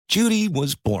Judy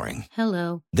was boring.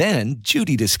 Hello. Then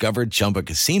Judy discovered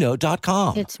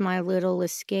ChumbaCasino.com. It's my little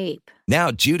escape. Now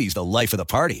Judy's the life of the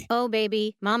party. Oh,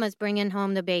 baby, mama's bringing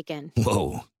home the bacon.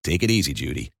 Whoa, take it easy,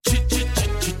 Judy.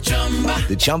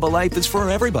 The Chumba life is for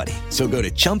everybody. So go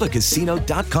to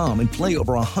ChumbaCasino.com and play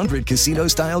over 100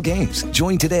 casino-style games.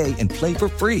 Join today and play for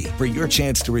free for your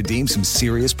chance to redeem some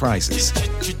serious prizes.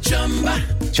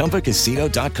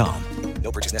 ChumbaCasino.com.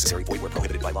 No purchase necessary. Void where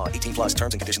prohibited by law. 18 plus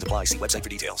terms and conditions apply. See website for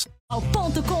details.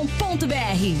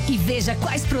 .com.br e veja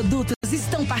quais produtos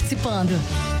estão participando.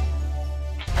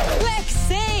 Black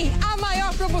 100, a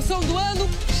maior promoção do ano,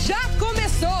 já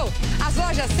começou. As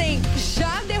lojas 100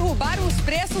 já derrubaram os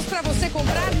preços para você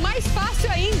comprar mais fácil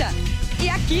ainda. E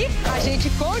aqui a gente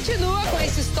continua com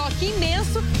esse estoque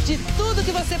imenso de tudo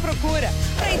que você procura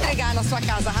para entregar na sua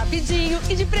casa rapidinho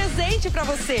e de presente para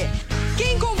você.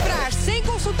 Quem comprar sem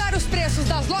consultar os preços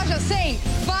das lojas 100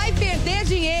 vai perder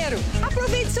dinheiro.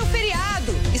 Aproveite seu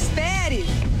feriado. Espere.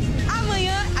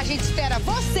 Amanhã a gente espera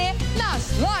você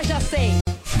nas lojas 100.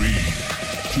 3,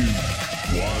 2,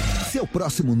 1. Seu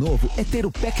próximo novo é ter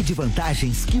o pack de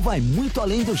vantagens que vai muito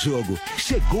além do jogo.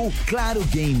 Chegou o Claro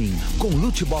Gaming, com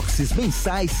loot boxes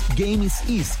mensais, games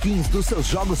e skins dos seus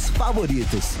jogos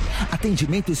favoritos.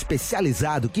 Atendimento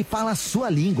especializado que fala a sua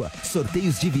língua,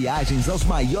 sorteios de viagens aos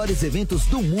maiores eventos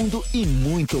do mundo e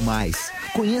muito mais.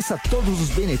 Conheça todos os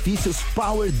benefícios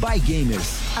Powered by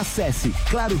Gamers. Acesse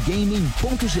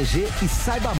clarogaming.gg e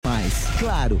saiba mais.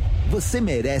 Claro, você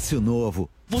merece o novo.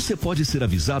 Você pode ser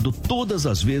avisado todas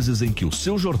as vezes em que o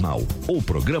seu jornal ou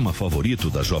programa favorito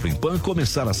da Jovem Pan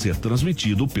começar a ser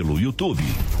transmitido pelo YouTube.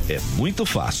 É muito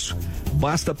fácil.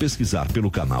 Basta pesquisar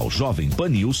pelo canal Jovem Pan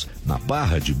News na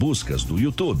barra de buscas do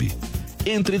YouTube.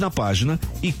 Entre na página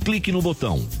e clique no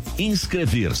botão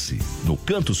Inscrever-se no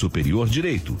canto superior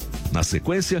direito. Na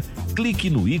sequência, clique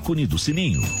no ícone do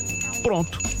sininho.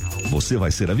 Pronto! Você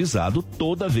vai ser avisado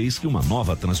toda vez que uma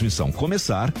nova transmissão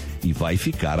começar e vai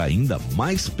ficar ainda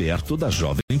mais perto da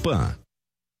Jovem Pan.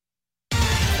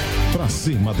 Pra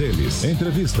cima deles,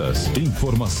 entrevistas,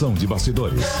 informação de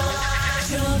bastidores.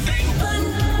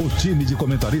 O time de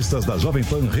comentaristas da Jovem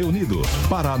Pan reunido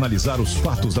para analisar os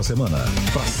fatos da semana.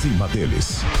 Pra cima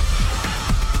deles.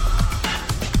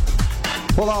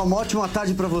 Olá, uma ótima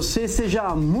tarde para você,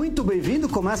 seja muito bem-vindo.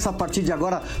 Começa a partir de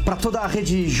agora para toda a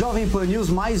rede Jovem Pan News,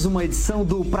 mais uma edição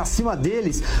do Pra Cima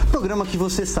Deles, programa que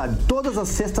você sabe, todas as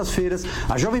sextas-feiras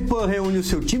a Jovem Pan reúne o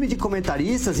seu time de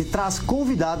comentaristas e traz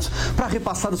convidados para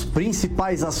repassar os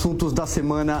principais assuntos da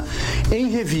semana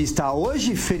em revista.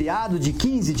 Hoje, feriado de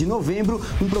 15 de novembro,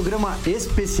 um programa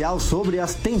especial sobre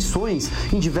as tensões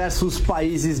em diversos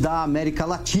países da América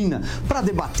Latina. Para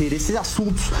debater esses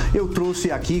assuntos, eu trouxe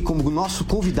aqui como nosso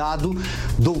convidado,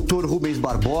 Dr. Rubens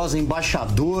Barbosa,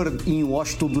 embaixador em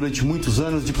Washington durante muitos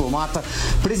anos, diplomata,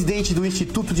 presidente do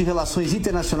Instituto de Relações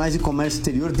Internacionais e Comércio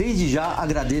Exterior. Desde já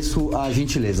agradeço a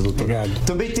gentileza, doutor. Obrigado.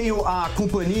 Também tenho a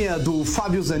companhia do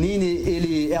Fábio Zanini,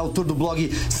 ele é autor do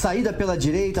blog Saída pela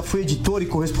Direita, foi editor e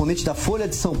correspondente da Folha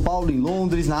de São Paulo em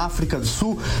Londres, na África do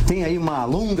Sul, tem aí uma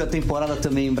longa temporada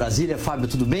também em Brasília. Fábio,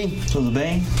 tudo bem? Tudo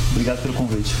bem, obrigado pelo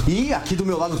convite. E aqui do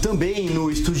meu lado também, no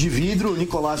Estúdio de Vidro,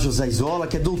 Nicolás José Isola,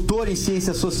 que é doutor em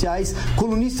Ciências Sociais,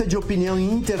 colunista de opinião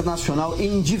internacional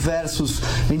em diversas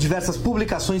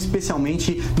publicações,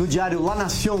 especialmente no diário La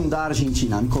Nación da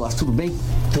Argentina. Nicolás, tudo bem?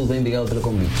 Tudo bem, obrigado pelo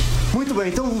convite. Muito bem,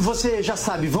 então você já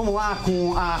sabe, vamos lá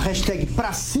com a hashtag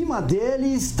Pra Cima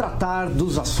Deles, tratar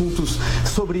dos assuntos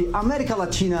sobre América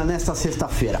Latina nesta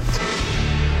sexta-feira.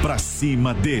 Pra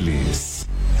Cima Deles.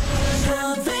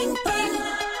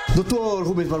 Doutor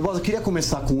Rubens Barbosa, queria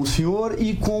começar com o senhor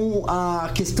e com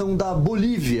a questão da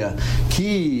Bolívia,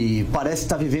 que parece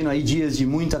estar vivendo aí dias de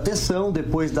muita tensão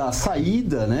depois da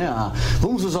saída, né?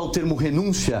 Vamos usar o termo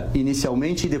renúncia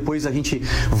inicialmente e depois a gente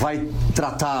vai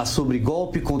tratar sobre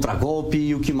golpe, contragolpe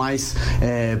e o que mais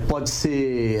pode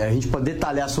ser, a gente pode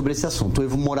detalhar sobre esse assunto. O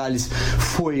Evo Morales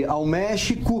foi ao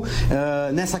México,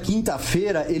 nessa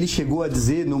quinta-feira ele chegou a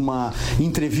dizer numa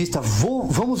entrevista,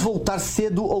 vamos voltar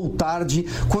cedo ou tarde,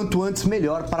 quanto antes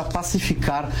melhor, para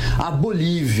pacificar a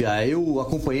Bolívia. Eu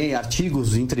acompanhei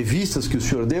artigos, entrevistas que o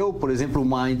senhor deu, por exemplo,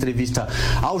 uma entrevista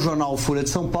ao jornal Folha de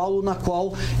São Paulo, na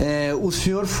qual o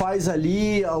senhor faz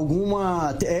ali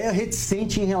é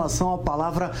reticente em relação à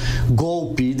palavra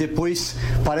golpe, e depois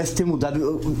parece ter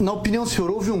mudado. Na opinião do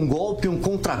senhor, houve um golpe, um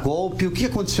contragolpe? O que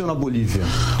aconteceu na Bolívia?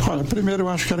 Olha, primeiro eu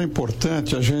acho que era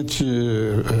importante a gente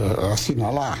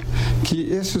assinalar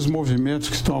que esses movimentos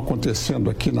que estão acontecendo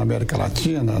aqui na América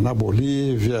Latina, na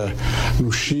Bolívia, no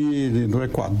Chile, Chile, no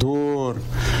Equador.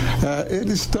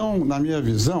 Eles estão, na minha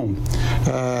visão,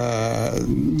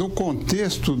 no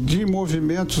contexto de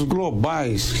movimentos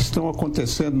globais que estão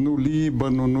acontecendo no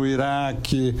Líbano, no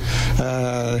Iraque,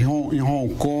 em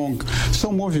Hong Kong.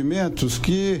 São movimentos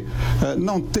que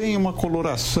não têm uma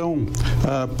coloração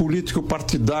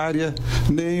político-partidária,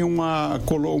 nem uma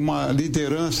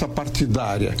liderança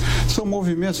partidária. São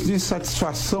movimentos de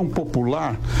insatisfação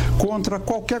popular contra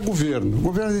qualquer governo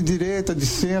de direita, de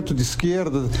centro, de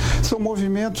esquerda. São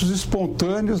movimentos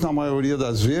espontâneos, na maioria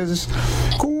das vezes,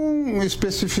 com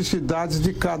especificidades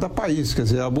de cada país. Quer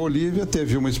dizer, a Bolívia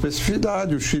teve uma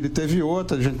especificidade, o Chile teve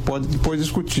outra, a gente pode depois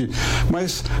discutir.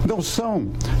 Mas não são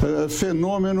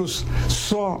fenômenos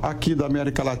só aqui da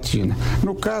América Latina.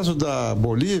 No caso da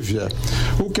Bolívia,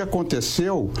 o que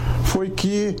aconteceu foi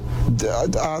que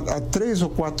há 3 ou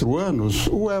 4 anos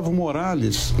o Evo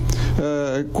Morales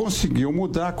conseguiu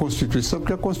mudar a Constituição,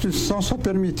 porque a Constituição só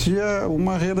permitia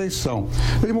uma reeleição.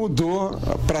 Ele mudou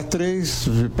para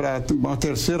uma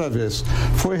terceira vez.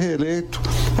 Foi reeleito.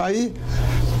 Aí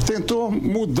tentou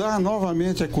mudar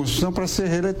novamente a Constituição para ser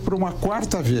reeleito por uma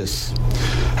 4ª vez.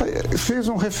 Aí, fez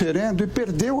um referendo e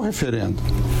perdeu o referendo.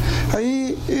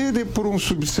 Aí ele, por um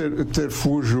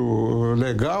subterfúgio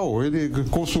legal, ele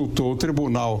consultou o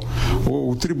Tribunal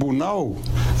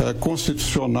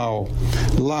Constitucional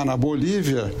lá na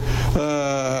Bolívia,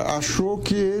 achou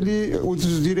que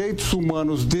os direitos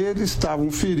humanos dele estavam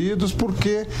feridos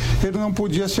porque ele não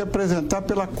podia se apresentar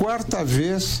pela 4ª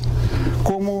vez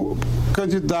como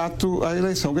candidato à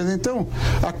eleição. Quer dizer, então,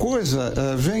 a coisa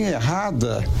vem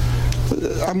errada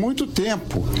há muito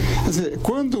tempo. Quer dizer,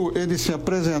 quando ele se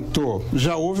apresentou,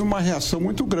 já houve uma reação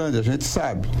muito grande, a gente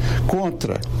sabe,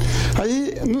 contra.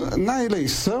 Aí, na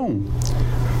eleição,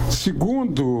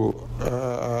 segundo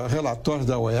relatórios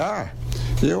da OEA,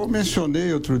 eu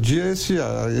mencionei outro dia esse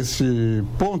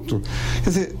ponto. Quer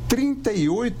dizer,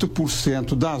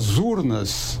 38% das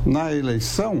urnas na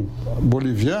eleição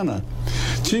boliviana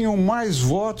tinham mais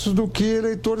votos do que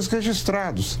eleitores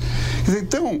registrados. Quer dizer,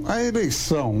 então, a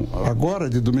eleição, agora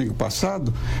de domingo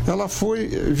passado, ela foi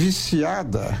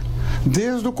viciada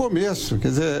desde o começo. Quer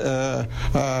dizer,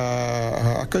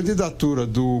 a candidatura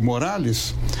do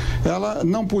Morales, ela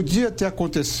não podia ter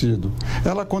acontecido.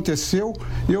 Ela aconteceu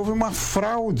e houve uma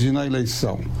fraude na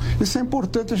eleição. Isso é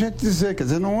importante a gente dizer. Quer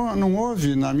dizer, não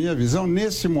houve, na minha visão,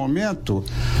 nesse momento,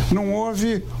 não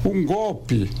houve um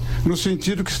golpe no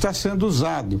sentido que está sendo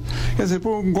usado. Quer dizer,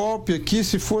 um golpe aqui,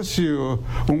 se fosse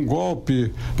um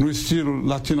golpe no estilo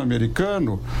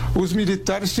latino-americano, os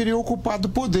militares teriam ocupado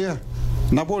o poder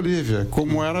na Bolívia,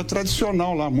 como era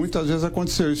tradicional lá, muitas vezes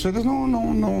aconteceu isso. Eles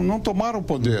não tomaram o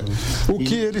poder. O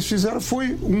que eles fizeram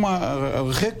foi uma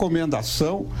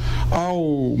recomendação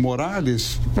ao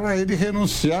Morales para ele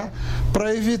renunciar,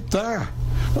 para evitar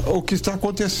o que está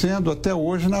acontecendo até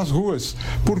hoje nas ruas,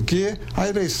 porque a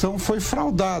eleição foi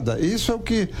fraudada. Isso é o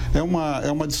que é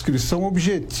uma descrição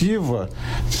objetiva,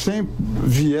 sem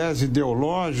viés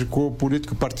ideológico ou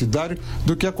político partidário,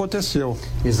 do que aconteceu.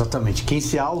 Exatamente. Quem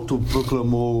se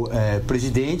autoproclamou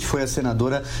presidente foi a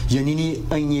senadora Janine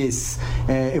Áñez.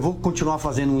 Eu vou continuar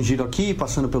fazendo um giro aqui,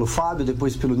 passando pelo Fábio,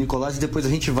 depois pelo Nicolás, e depois a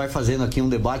gente vai fazendo aqui um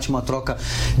debate, uma troca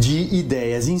de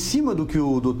ideias. Em cima do que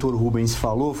o Dr. Rubens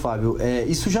falou, Fábio,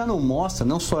 isso já não mostra,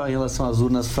 não só em relação às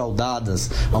urnas fraudadas,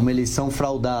 a uma eleição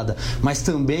fraudada, mas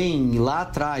também lá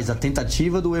atrás, a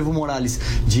tentativa do Evo Morales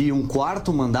de um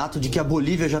 4º mandato, de que a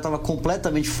Bolívia já estava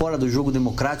completamente fora do jogo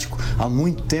democrático há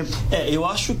muito tempo. Eu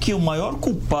acho que o maior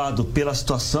culpado pela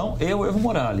situação é o Evo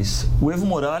Morales. O Evo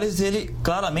Morales, ele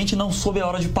claramente não soube a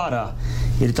hora de parar.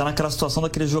 Ele está naquela situação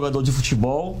daquele jogador de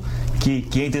futebol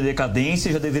que entra em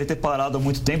decadência, já deveria ter parado há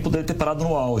muito tempo, deveria ter parado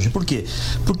no auge. Por quê?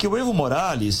 Porque o Evo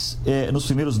Morales, nos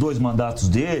primeiros 2 mandatos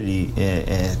dele,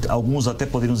 alguns até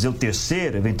poderiam dizer o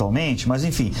terceiro, eventualmente, mas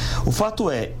enfim, o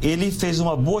fato é, ele fez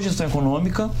uma boa gestão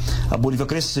econômica, a Bolívia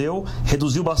cresceu,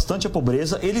 reduziu bastante a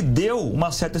pobreza, ele deu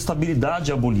uma certa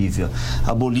estabilidade à Bolívia.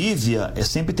 A Bolívia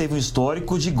sempre teve um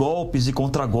histórico de golpes e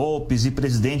contragolpes e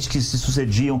presidentes que se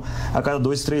sucediam a cada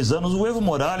 2, 3 anos. O Evo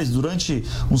Morales, durante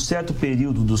um certo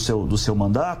período do seu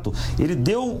mandato, ele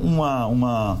deu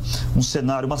um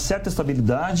cenário, uma certa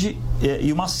estabilidade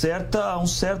e uma certa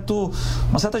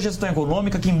gestão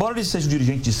econômica que, embora ele seja um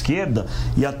dirigente de esquerda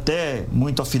e até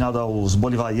muito afinado aos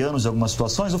bolivarianos em algumas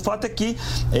situações, o fato é que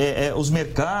os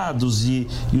mercados e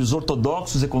os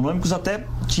ortodoxos econômicos até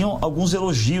tinham alguns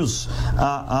elogios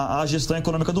à gestão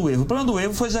econômica do Evo. O problema do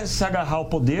Evo foi se agarrar ao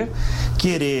poder,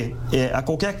 querer a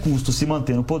qualquer custo se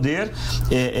manter no poder,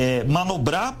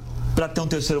 manobrar para ter um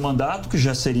terceiro mandato, que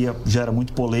já era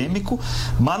muito polêmico,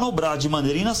 manobrar de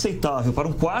maneira inaceitável para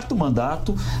um quarto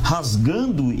mandato,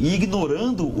 rasgando e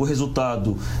ignorando o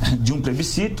resultado de um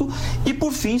plebiscito, e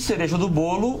por fim, cereja do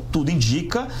bolo, tudo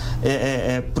indica,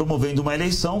 promovendo uma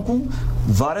eleição com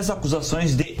várias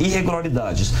acusações de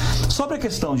irregularidades. Sobre a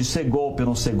questão de ser golpe ou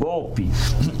não ser golpe,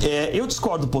 eu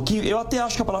discordo um pouquinho. Eu até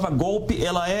acho que a palavra golpe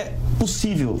ela é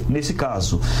possível nesse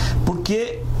caso,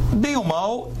 porque bem ou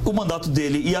mal, o mandato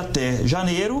dele ia até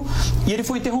janeiro e ele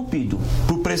foi interrompido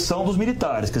por pressão dos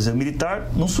militares. Quer dizer, o militar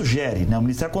não sugere, né? O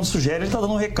militar, quando sugere, ele está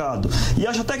dando um recado. E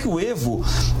acho até que o Evo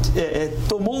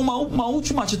tomou uma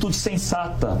última atitude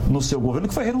sensata no seu governo,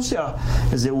 que foi renunciar.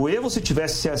 Quer dizer, o Evo, se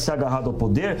tivesse se agarrado ao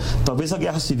poder, talvez a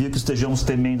guerra civil que estejamos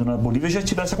temendo na Bolívia já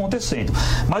estivesse acontecendo.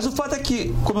 Mas o fato é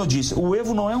que, como eu disse, o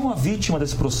Evo não é uma vítima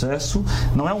desse processo,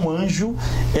 não é um anjo,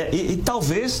 e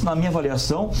talvez, na minha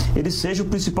avaliação, ele seja o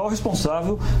principal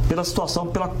responsável pela situação,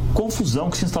 pela confusão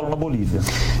que se instalou na Bolívia.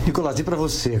 Nicolás, e para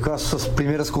você, quais as suas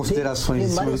primeiras considerações em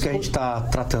cima do que a gente está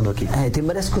tratando aqui? Tem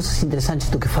várias coisas interessantes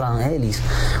do que falam eles.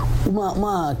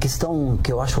 Uma questão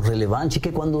que eu acho relevante é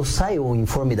que quando sai o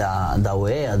informe da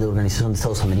OEA, da Organização dos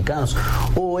Estados Americanos,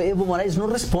 o Evo Morales não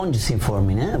responde esse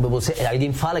informe, né?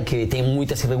 Alguém fala que tem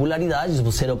muitas irregularidades,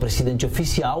 você era o presidente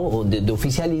oficial, ou de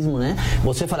oficialismo, né?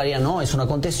 Você falaria, não, isso não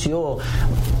aconteceu.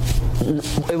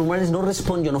 O Evo Morales não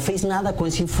respondeu, não fez nada com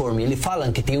esse informe. Ele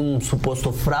fala que tem um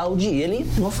suposto fraude e ele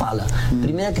não fala.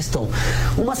 Primeira questão.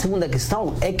 Uma segunda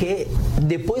questão é que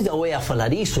depois da OEA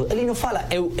falar isso, ele não fala,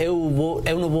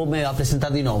 eu não vou me apresentar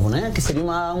de novo, né? Que seria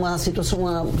uma situação,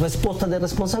 uma resposta de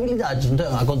responsabilidade.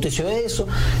 Então, aconteceu isso,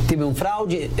 tive um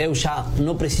fraude, eu já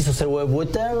não preciso ser o Evo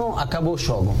eterno, acabou o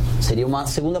jogo. Seria uma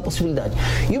segunda possibilidade.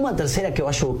 E uma terceira que eu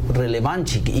acho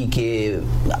relevante e que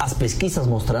as pesquisas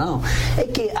mostrarão é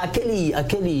que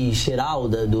aquele geral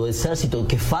do exército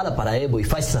que fala para Evo e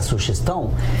faz essa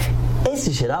sugestão,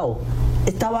 esse geral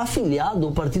estava afiliado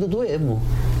ao partido do Evo,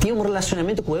 tinha um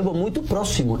relacionamento com o Evo muito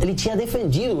próximo, ele tinha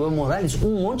defendido o Evo Morales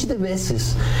um monte de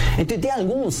vezes. Então tem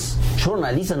alguns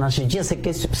jornalistas na Argentina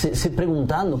se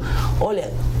perguntando,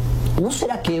 olha, não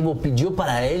será que Evo pediu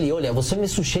para ele, olha, você me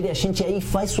sugere, a gente aí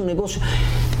faz um negócio?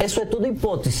 Isso é toda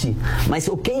hipótese, mas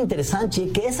o que é interessante é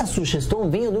que essa sugestão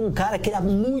veio de um cara que era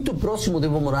muito próximo de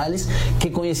Evo Morales, que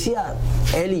conhecia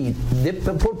ele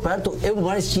por perto. Evo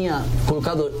Morales tinha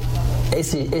colocado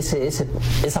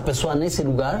essa pessoa nesse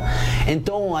lugar,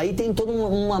 então aí tem toda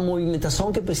uma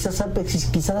movimentação que precisa ser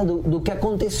pesquisada do que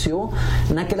aconteceu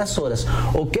naquelas horas.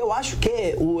 O que eu acho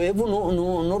que o Evo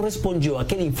não respondeu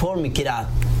aquele informe que era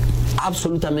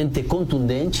absolutamente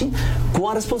contundente, com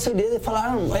a responsabilidade de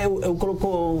falar, eu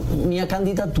coloco minha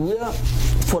candidatura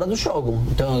fora do jogo.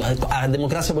 Então a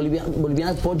democracia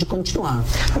boliviana pode continuar.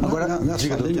 Agora,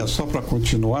 nessa linha, só para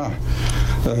continuar,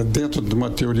 dentro de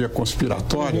uma teoria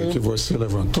conspiratória que você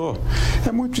levantou,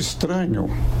 é muito estranho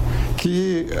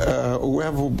que o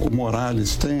Evo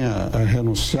Morales tenha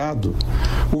renunciado,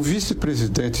 o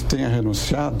vice-presidente tenha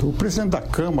renunciado, o presidente da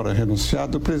Câmara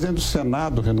renunciado, o presidente do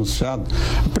Senado renunciado,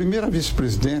 a primeira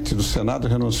vice-presidente do Senado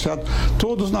renunciado,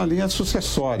 todos na linha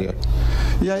sucessória.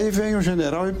 E aí vem o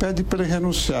general e pede para ele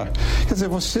renunciar. Quer dizer,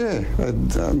 você,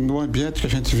 no ambiente que a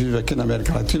gente vive aqui na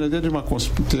América Latina, dentro de uma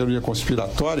teoria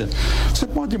conspiratória, você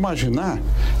pode imaginar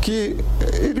que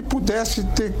ele pudesse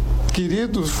ter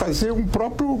querido fazer um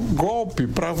próprio golpe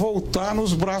para voltar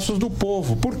nos braços do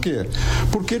povo. Por quê?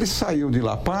 Porque ele saiu de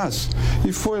La Paz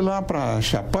e foi lá para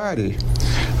Chapare,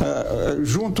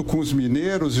 junto com os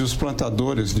mineiros e os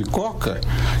plantadores de coca,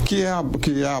 que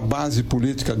é a base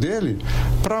política dele,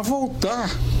 para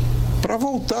voltar.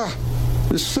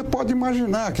 Isso você pode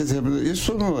imaginar, quer dizer,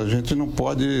 isso a gente não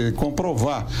pode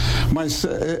comprovar, mas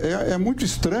é muito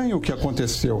estranho o que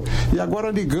aconteceu. E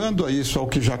agora, ligando a isso ao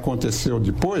que já aconteceu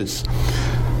depois,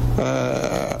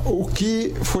 o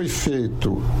que foi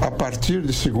feito a partir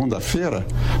de segunda-feira,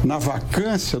 na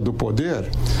vacância do poder,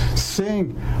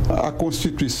 sem a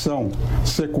Constituição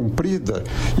ser cumprida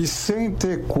e sem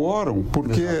ter quórum,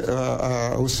 porque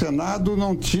o Senado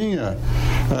não tinha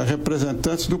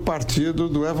representantes do partido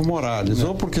do Evo Morales,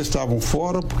 ou porque estavam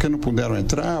fora, ou porque não puderam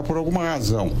entrar, por alguma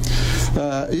razão.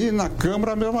 E na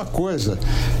Câmara a mesma coisa.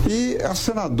 E a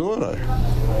senadora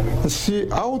se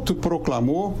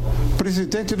autoproclamou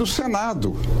presidente do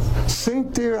Senado, sem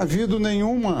ter havido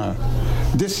nenhuma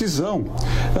decisão.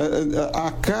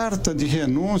 A carta de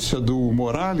renúncia do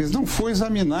Morales não foi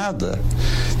examinada.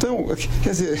 Então,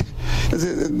 quer dizer, Quer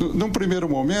dizer, num primeiro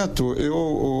momento,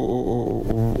 eu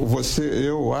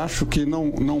acho que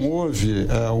não houve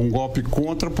um golpe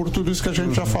contra por tudo isso que a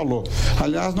gente já falou.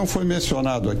 Aliás, não foi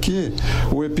mencionado aqui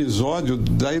o episódio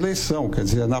da eleição, quer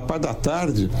dizer, na parte da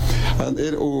tarde,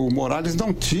 o Morales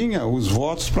não tinha os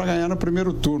votos para ganhar no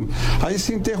primeiro turno. Aí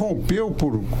se interrompeu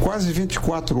por quase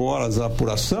 24 horas a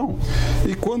apuração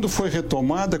e quando foi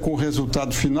retomada com o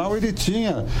resultado final, ele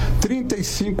tinha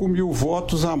 35 mil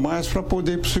votos a mais para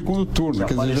poder ir para o segundo turno. Já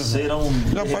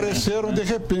apareceram de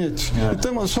repente.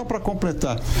 Então, só para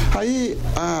completar. Aí,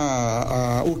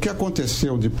 o que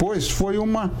aconteceu depois foi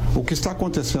o que está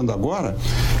acontecendo agora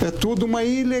é tudo uma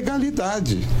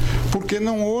ilegalidade, porque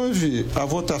não houve a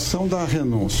votação da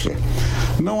renúncia.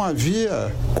 Não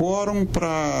havia quórum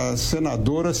para a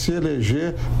senadora se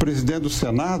eleger presidente do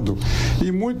Senado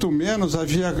e muito menos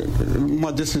havia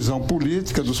uma decisão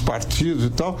política dos partidos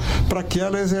e tal para que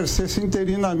ela exercesse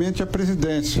interinamente a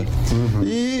presidência.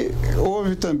 E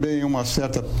houve também uma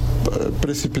certa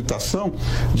precipitação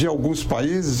de alguns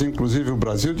países, inclusive o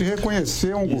Brasil, de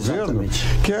reconhecer um governo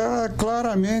que é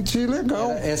claramente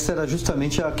ilegal. Essa era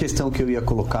justamente a questão que eu ia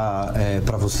colocar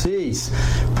para vocês,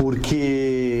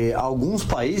 porque alguns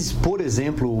países, por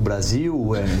exemplo, o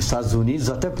Brasil, Estados Unidos,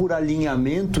 até por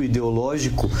alinhamento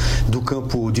ideológico do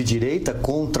campo de direita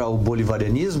contra o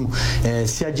bolivarianismo,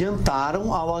 se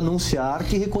adiantaram ao anunciar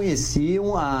que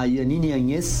reconheciam a Yanine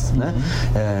Áñez, né?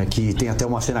 Que tem até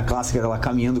uma cena clássica dela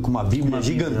caminhando com uma bíblia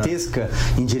gigantesca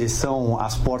em direção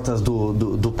às portas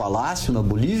do palácio na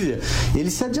Bolívia.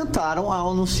 Eles se adiantaram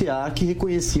ao anunciar que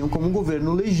reconheciam como um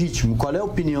governo legítimo. Qual é a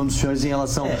opinião dos senhores em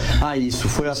relação a isso?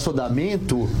 Foi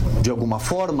assodamento de alguma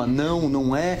forma?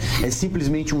 Não é. É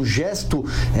simplesmente um gesto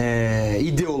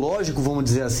ideológico, vamos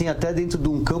dizer assim, até dentro de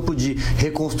um campo de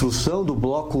reconstrução do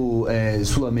bloco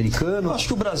sul-americano? Eu acho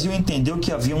que o Brasil entendeu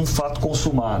que havia um fato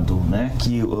consumado, né?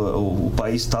 Que o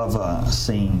país estava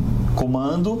sem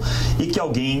comando e que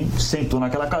alguém sentou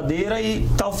naquela cadeira e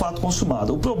tal fato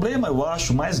consumado. O problema, eu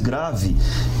acho, mais grave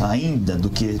ainda do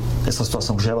que essa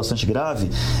situação que já é bastante grave,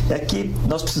 é que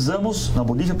nós precisamos, na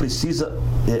Bolívia precisa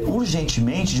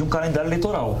urgentemente de um calendário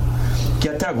eleitoral, que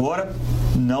até agora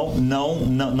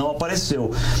não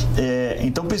apareceu.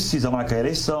 Então precisa marcar a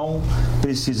eleição,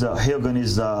 precisa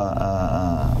reorganizar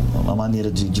a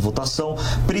maneira de votação,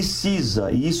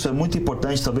 precisa, e isso é muito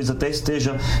importante, talvez até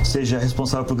seja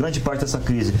responsável por grande parte dessa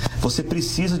crise, você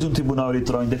precisa de um tribunal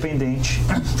eleitoral independente,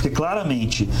 porque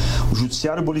claramente o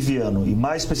judiciário boliviano e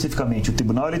mais especificamente o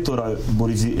tribunal eleitoral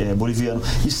boliviano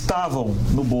estavam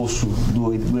no bolso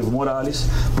do Evo Morales,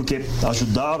 porque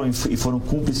ajudaram e foram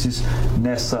cúmplices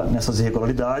nessas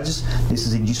irregularidades,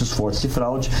 nesses indícios fortes de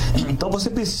fraude. Então você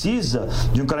precisa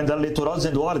de um calendário eleitoral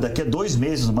dizendo, olha, daqui a 2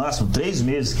 meses no máximo, 3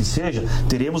 meses que seja,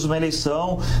 teremos uma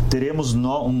eleição, teremos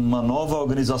uma nova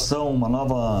organização, uma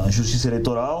nova justiça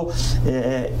eleitoral.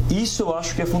 Isso eu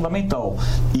acho que é fundamental.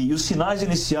 E os sinais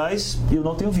iniciais eu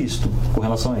não tenho visto com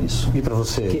relação a isso. E para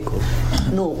você?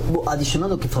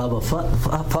 Adicionando o que falava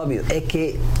Fábio, é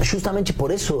que justamente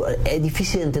por isso é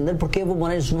difícil de entender porque Evo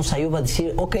Morales não saiu para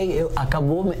dizer, ok,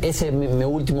 acabou, esse é meu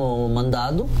último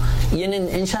mandado, e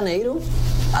em janeiro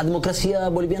a democracia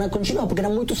boliviana continua, porque era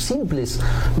muito simples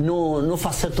não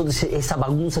fazer toda essa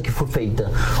bagunça que foi feita.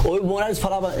 O Evo Morales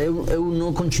falava, eu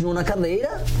não continuo na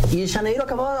cadeira, e em janeiro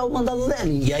acabava o mandato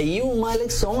dele, e aí uma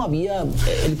eleição havia...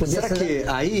 Será que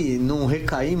aí não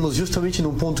recaímos justamente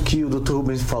num ponto que o Dr.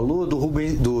 Rubens falou,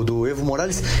 do Evo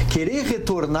Morales querer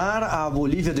retornar à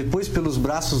Bolívia depois pelos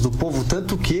braços do povo,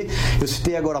 tanto que eu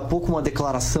citei agora há pouco uma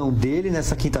declaração dele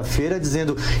nessa quinta-feira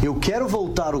dizendo, eu quero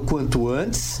voltar o quanto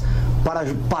antes para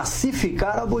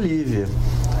pacificar a Bolívia.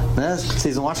 Né?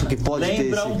 Vocês não acham que pode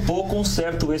Lembra um pouco um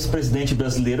certo ex-presidente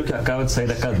brasileiro que acaba de sair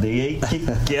da cadeia e que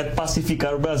quer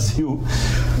pacificar o Brasil,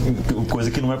 coisa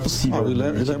que não é possível.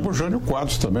 Ele lembra o Jânio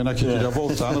Quadros também, né? Que queria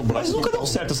voltar no Brasil. Mas nunca deu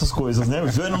certo essas coisas, né? O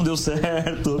Jânio não deu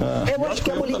certo. Eu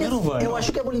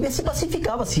acho que a Bolívia se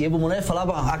pacificava. Se Evo Morales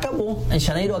falava, acabou, em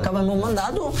janeiro acaba meu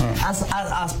mandato,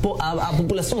 a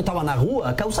população estava na rua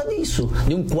a causa disso,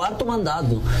 de um quarto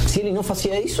mandado. Se ele não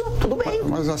fazia isso, tudo bem.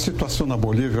 Mas a situação na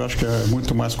Bolívia eu acho que é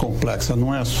muito mais complexa,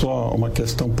 não é só uma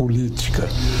questão política.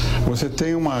 Você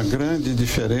tem uma grande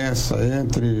diferença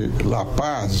entre La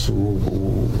Paz,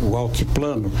 o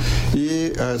altiplano,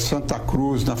 e Santa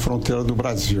Cruz, na fronteira do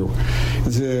Brasil. Quer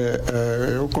dizer,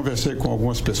 eu conversei com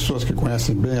algumas pessoas que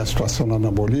conhecem bem a situação lá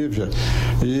na Bolívia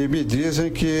e me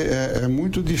dizem que é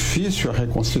muito difícil a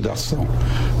reconciliação,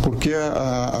 porque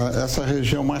essa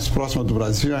região mais próxima do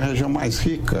Brasil é a região mais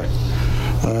rica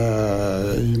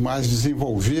e mais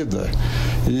desenvolvida,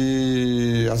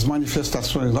 e as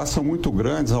manifestações lá são muito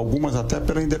grandes, algumas até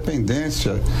pela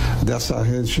independência dessa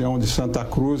região de Santa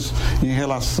Cruz em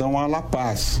relação a La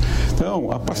Paz.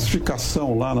 Então, a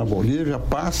pacificação lá na Bolívia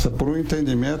passa por um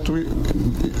entendimento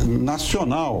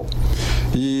nacional.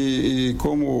 E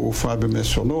como o Fábio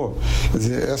mencionou, quer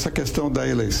dizer, essa questão da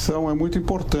eleição é muito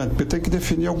importante, porque tem que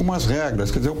definir algumas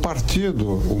regras. Quer dizer, o partido,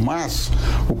 o MAS,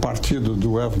 o partido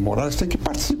do Evo Morales, tem que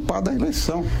participar da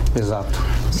eleição. Exato.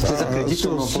 Vocês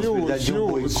acreditam na possibilidade de um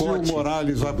boicote? Se o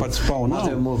Morales vai participar ou não? Mas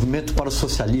é o Movimento para o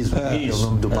Socialismo, é o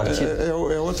nome do partido.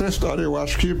 É outra história. Eu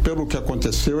acho que, pelo que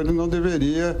aconteceu, ele não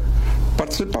deveria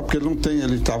participar, porque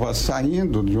ele estava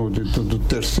saindo do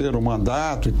terceiro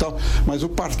mandato e tal, mas o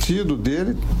partido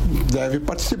dele deve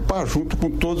participar junto com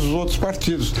todos os outros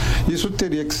partidos. Isso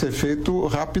teria que ser feito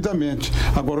rapidamente.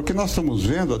 Agora, o que nós estamos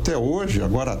vendo até hoje,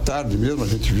 agora à tarde mesmo, a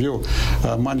gente viu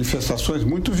manifestações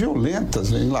muito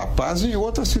violentas em La Paz e em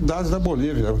outras cidades da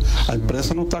Bolívia. A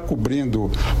imprensa não está cobrindo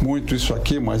muito isso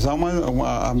aqui, mas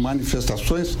há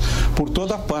manifestações por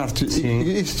toda parte,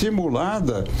 e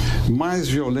estimulada mais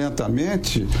violentamente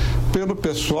pelo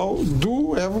pessoal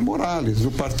do Evo Morales,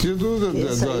 do partido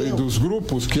dos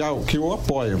grupos que o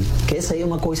apoiam. Que essa aí é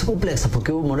uma coisa complexa,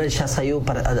 porque o Morales já saiu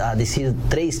a dizer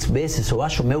 3 vezes, eu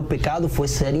acho, meu pecado foi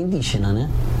ser indígena, né?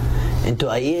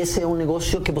 Então aí esse é um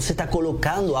negócio que você está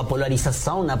colocando a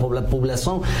polarização na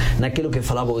população, naquilo que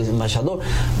falava o embaixador.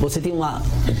 Você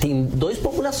tem 2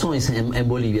 populações em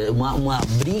Bolívia, uma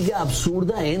briga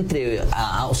absurda entre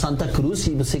a Santa Cruz, se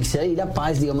você quiser ir à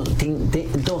paz, digamos.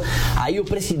 Então aí o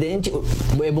presidente,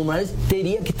 o Evo Morales,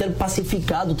 teria que ter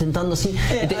pacificado, tentando assim.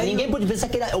 Então, ninguém pode pensar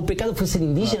que o pecado foi ser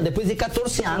indígena depois de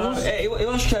 14 anos.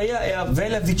 Eu acho que aí é a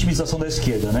velha vitimização da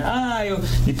esquerda, né?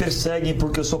 Me perseguem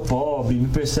porque eu sou pobre, me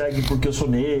perseguem porque eu sou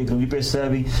negro, me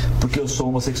percebem porque eu sou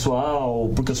homossexual,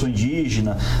 porque eu sou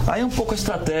indígena. Aí é um pouco a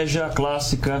estratégia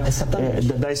clássica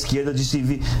da esquerda de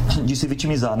se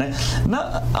vitimizar, né?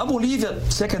 A Bolívia,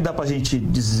 se é que dá pra gente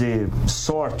dizer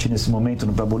sorte nesse momento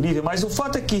para a Bolívia, mas o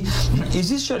fato é que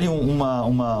existe ali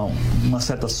uma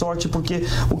certa sorte, porque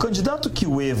o candidato que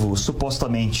o Evo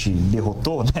supostamente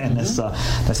derrotou, né, nessa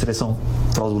eleição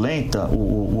fraudulenta,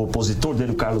 o opositor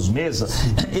dele, o Carlos Mesa,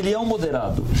 ele é um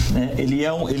moderado, né?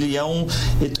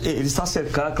 Ele está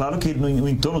cercado, claro que no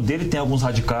entorno dele tem alguns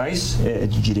radicais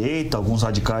de direita, alguns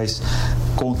radicais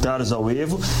contrários ao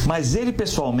Evo, mas ele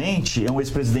pessoalmente é um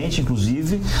ex-presidente,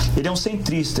 inclusive, ele é um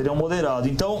centrista, ele é um moderado.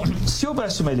 Então, se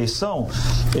houvesse uma eleição,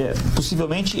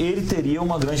 possivelmente ele teria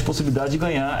uma grande possibilidade de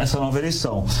ganhar essa nova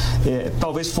eleição.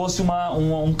 Talvez fosse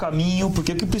um caminho,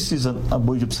 porque o que precisa a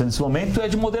Bolívia precisa nesse momento é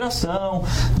de moderação,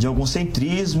 de algum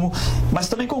centrismo, mas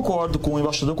também concordo com o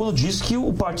embaixador quando diz que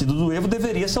o partido do Evo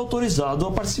deveria ser autorizado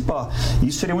a participar.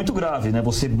 Isso seria muito grave, né?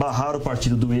 Você barrar o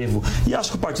partido do Evo. E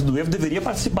acho que o partido do Evo deveria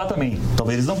participar também.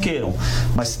 Talvez eles não queiram,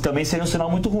 mas também seria um sinal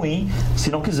muito ruim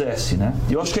se não quisesse, né?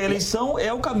 Eu acho que a eleição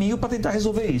é o caminho para tentar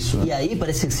resolver isso, né? E aí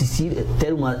parece existir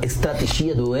ter uma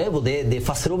estratégia do Evo de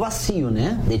fazer o vazio,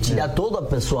 né? De tirar todo o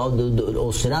pessoal,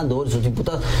 os senadores, os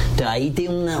deputados. Então, aí tem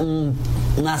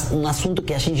um assunto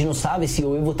que a gente não sabe se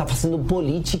o Evo está fazendo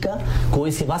política com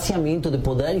esse vaziamento de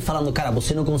poder e falando, cara,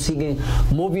 você não consegue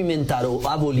movimentar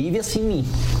a Bolívia sem mim.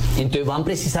 Então vão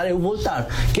precisar eu voltar.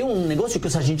 Que é um negócio que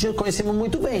a gente conhecemos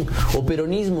muito bem. O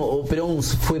Perón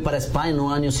foi para a Espanha no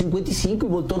ano 55 e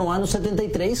voltou no ano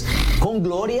 73 com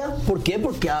glória. Por quê?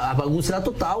 Porque a bagunça era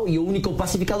total e o único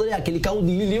pacificador é aquele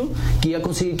caudilho que ia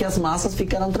conseguir que as massas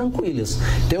ficaram tranquilas.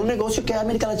 Então é um negócio que a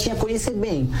América Latina conhece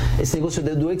bem. Esse negócio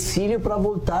do exílio para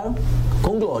voltar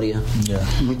com glória.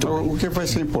 Muito bem. O que vai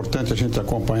ser importante a gente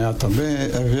acompanhar também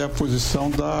é ver a posição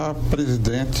da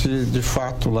presidente de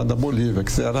fato lá da Bolívia,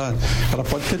 que ela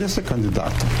pode querer ser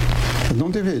candidata. Não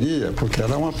deveria, porque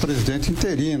ela é uma presidente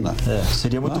interina.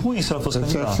 Seria muito ruim se ela fosse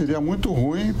candidata. Seria muito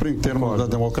ruim, em termos da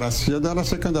democracia, dela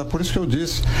ser candidata. Por isso que eu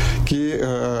disse que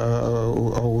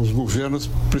os governos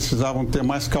precisavam ter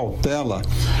mais cautela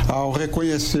ao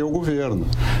reconhecer o governo,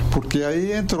 porque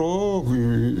aí entrou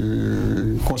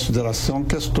em consideração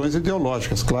questões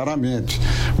ideológicas, claramente.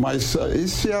 Mas e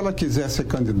se ela quiser ser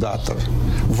candidata?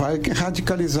 Vai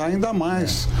radicalizar ainda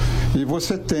mais. E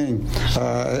você tem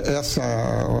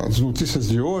as notícias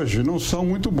de hoje não são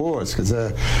muito boas. Quer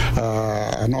dizer,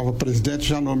 a nova presidente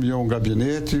já nomeou um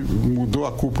gabinete, mudou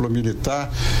a cúpula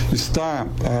militar, está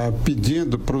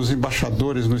pedindo para os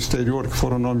embaixadores no exterior que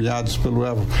foram nomeados pelo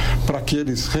Evo para que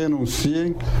eles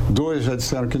renunciem. 2 já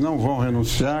disseram que não vão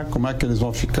renunciar. Como é que eles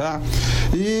vão ficar?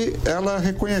 E ela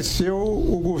reconheceu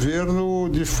o governo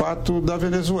de fato da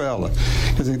Venezuela.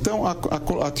 Quer dizer, então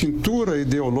a tintura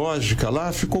ideológica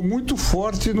lá ficou muito muito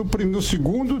forte no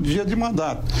segundo dia de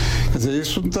mandato. Quer dizer,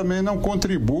 isso também não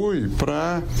contribui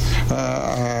para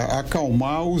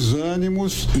acalmar os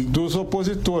ânimos dos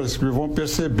opositores, que vão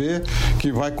perceber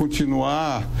que vai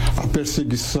continuar a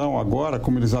perseguição agora,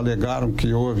 como eles alegaram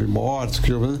que houve mortes,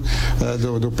 que houve,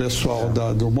 do pessoal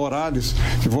do Morales,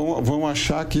 que vão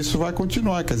achar que isso vai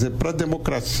continuar. Quer dizer, para a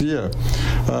democracia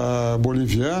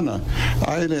boliviana,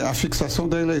 a fixação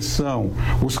da eleição,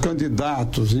 os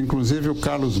candidatos, inclusive o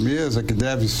Carlos Mesa, que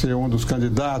deve ser um dos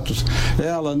candidatos,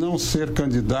 ela não ser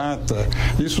candidata,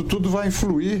 isso tudo vai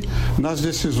influir nas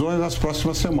decisões das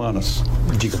próximas semanas.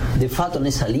 Diga. De fato,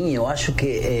 nessa linha, eu acho que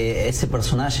esse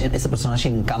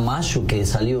personagem Camacho que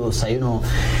saiu no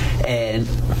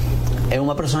é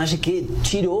uma personagem que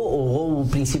tirou o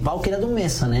principal, que era do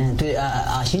Mesa, né? Então,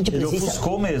 a gente precisa... Ele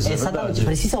ofuscou mesmo, exatamente,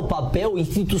 precisa o papel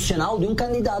institucional de um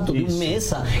candidato, de um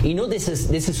Mesa, e não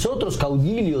desses outros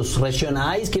caudilhos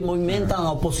regionais que movimentam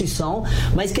a oposição,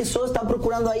 mas que só estão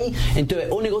procurando aí. Então,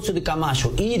 o negócio de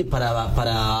Camacho ir para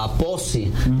a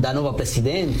posse da nova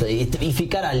presidenta e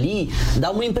ficar ali,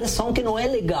 dá uma impressão que não é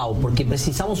legal, porque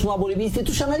precisamos de uma Bolívia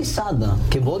institucionalizada,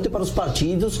 que volte para os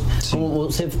partidos,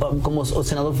 como o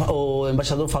senador, o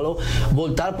embaixador falou,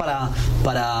 voltar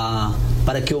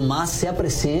para que o MAS se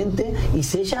apresente e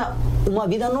seja uma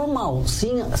vida normal,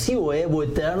 sim o Evo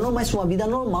eterno, mas uma vida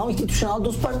normal institucional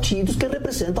dos partidos que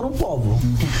representam o povo.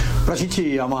 Para a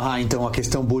gente amarrar então a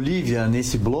questão Bolívia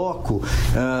nesse bloco,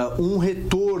 um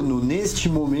retorno neste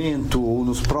momento ou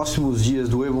nos próximos dias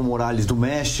do Evo Morales do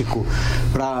México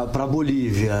para a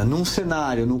Bolívia, num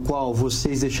cenário no qual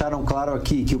vocês deixaram claro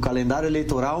aqui que o calendário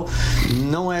eleitoral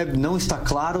não está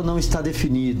claro, não está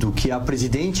definido, que a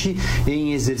presidente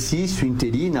em exercício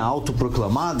interina,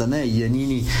 autoproclamada, né,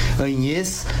 Yanine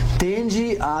Áñez,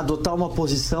 tende a adotar uma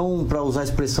posição, para usar a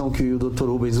expressão que o Dr.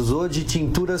 Rubens usou, de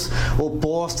tinturas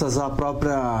opostas o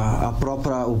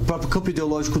próprio campo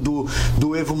ideológico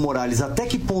do Evo Morales. Até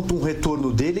que ponto um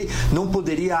retorno dele não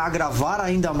poderia agravar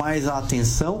ainda mais a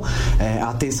tensão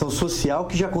social,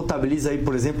 que já contabiliza aí,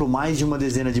 por exemplo, mais de uma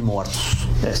dezena de mortos?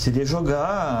 Seria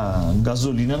jogar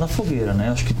gasolina na fogueira, né?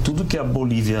 Acho que tudo que a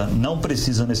Bolívia não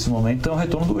precisa nesse momento é o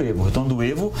retorno do Evo. O retorno do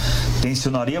Evo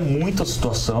tensionaria muito a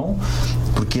situação,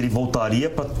 porque ele voltaria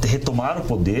para retomar o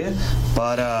poder,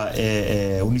 para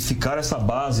unificar essa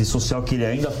base social que ele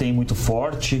ainda tem muito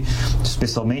forte,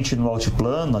 especialmente no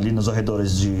altiplano, ali nos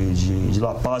arredores de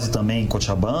La Paz e também em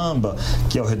Cochabamba,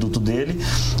 que é o reduto dele.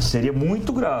 Seria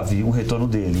muito grave o retorno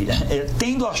dele.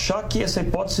 Tendo a achar que essa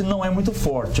hipótese não é muito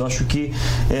forte. Eu acho que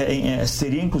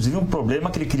seria inclusive um problema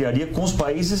que ele criaria com os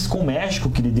países, com o México,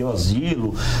 que lhe deu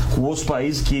asilo, com outros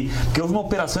países porque houve uma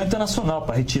operação internacional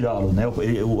para retirá-lo, né?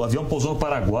 O avião pousou no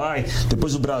Paraguai,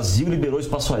 depois o Brasil liberou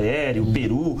espaço aéreo, o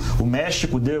Peru, o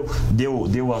México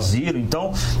deu asilo.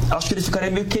 Então acho que ele ficaria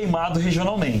meio queimado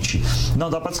regionalmente. Não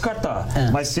dá para descartar,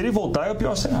 mas se ele voltar é o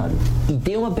pior cenário. E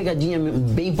tem uma pegadinha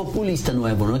bem populista no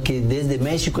Evo, né? Que desde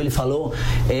México ele falou: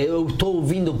 eu estou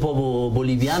ouvindo o povo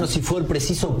boliviano, se for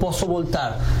preciso eu posso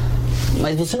voltar.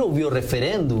 Mas você não ouviu o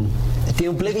referendo? Tem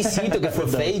um plebiscito que foi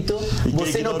feito,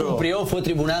 você não cumpriu, foi o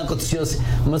Tribunal Constitucional,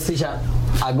 mas seja,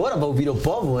 agora vai ouvir o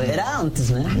povo? Era antes,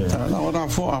 né?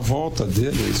 A volta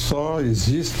dele só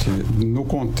existe no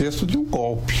contexto de um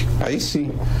golpe, aí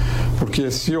sim, porque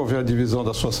se houver a divisão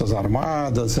das Forças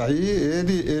Armadas,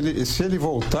 aí se ele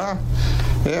voltar,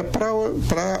 é para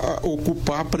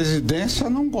ocupar a presidência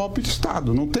num golpe de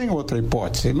Estado, não tem outra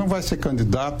hipótese. Ele não vai ser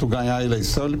candidato, ganhar a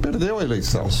eleição, ele perdeu a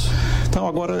eleição. Então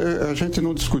agora a gente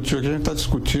não discutiu, a gente está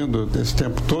discutindo esse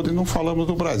tempo todo e não falamos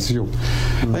do Brasil.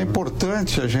 É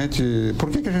importante a gente... Por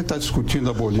que a gente está discutindo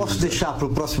a Bolívia? Posso deixar para o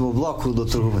próximo bloco,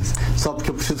 doutor Rubens? Só porque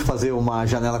eu preciso fazer uma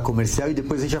janela comercial e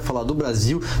depois a gente vai falar do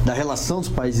Brasil, da relação dos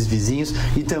países vizinhos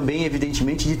e também,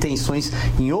 evidentemente, de tensões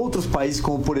em outros países,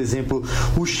 como, por exemplo,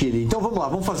 o Chile. Então vamos lá,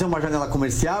 vamos fazer uma janela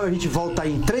comercial e a gente volta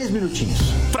aí em 3 minutinhos.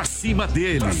 Pra cima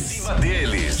deles. Pra cima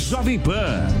deles. Jovem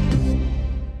Pan.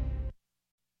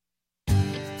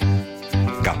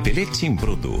 Capelete em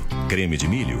brodo, creme de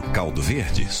milho, caldo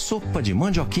verde, sopa de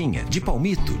mandioquinha, de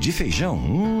palmito, de feijão.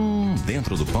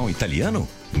 Dentro do pão italiano?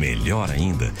 Melhor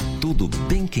ainda, tudo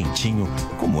bem quentinho,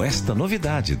 como esta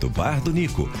novidade do Bar do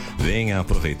Nico. Venha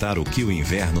aproveitar o que o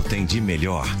inverno tem de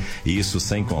melhor. Isso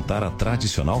sem contar a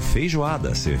tradicional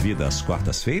feijoada, servida às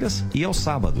quartas-feiras e aos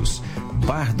sábados.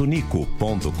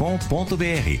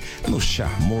 bardonico.com.br, no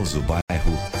charmoso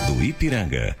bairro do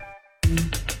Ipiranga.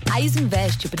 A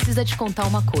Isinvest precisa te contar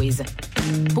uma coisa.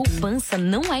 Poupança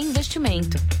não é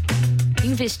investimento.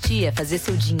 Investir é fazer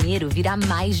seu dinheiro virar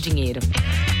mais dinheiro.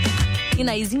 E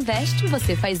na Isinvest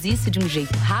você faz isso de um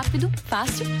jeito rápido,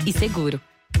 fácil e seguro.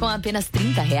 Com apenas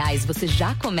R$30, você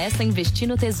já começa a investir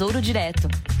no Tesouro Direto.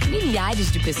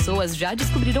 Milhares de pessoas já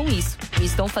descobriram isso e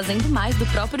estão fazendo mais do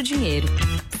próprio dinheiro.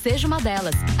 Seja uma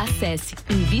delas. Acesse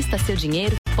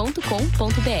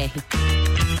invistaseudinheiro.com.br.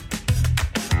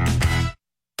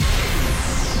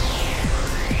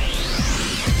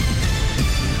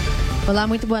 Olá,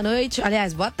 muito boa noite.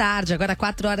 Aliás, boa tarde. Agora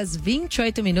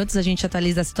 4h28. A gente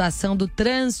atualiza a situação do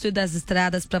trânsito e das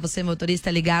estradas para você,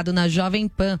 motorista ligado na Jovem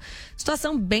Pan.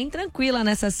 Situação bem tranquila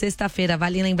nessa sexta-feira.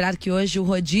 Vale lembrar que hoje o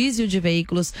rodízio de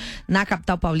veículos na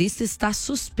capital paulista está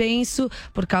suspenso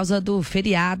por causa do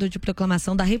feriado de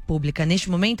proclamação da República. Neste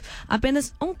momento,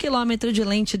 apenas 1 quilômetro de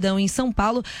lentidão em São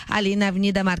Paulo, ali na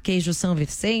Avenida Marquês de São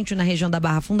Vicente, na região da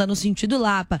Barra Funda, no sentido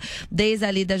Lapa, desde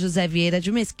ali da José Vieira de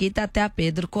Mesquita até a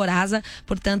Pedro Coraza.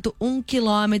 Portanto, 1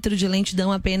 quilômetro de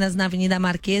lentidão apenas na Avenida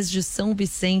Marquês de São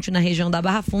Vicente, na região da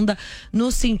Barra Funda,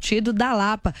 no sentido da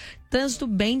Lapa. Trânsito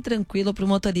bem tranquilo para o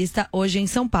motorista hoje em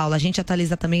São Paulo. A gente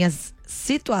atualiza também a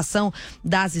situação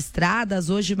das estradas.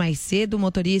 Hoje mais cedo o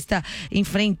motorista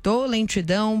enfrentou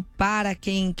lentidão para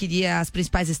quem queria as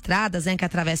principais estradas, que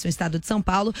atravessam o estado de São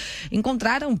Paulo.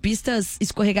 Encontraram pistas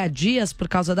escorregadias por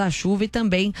causa da chuva e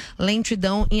também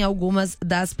lentidão em algumas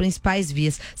das principais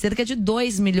vias. Cerca de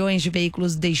 2 milhões de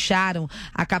veículos deixaram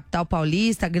a capital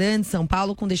paulista, Grande São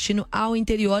Paulo, com destino ao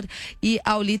interior e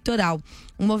ao litoral.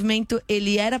 O movimento,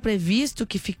 ele era previsto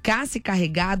que ficasse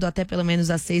carregado até pelo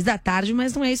menos às 6 da tarde,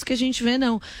 mas não é isso que a gente vê,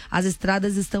 não. As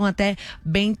estradas estão até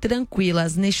bem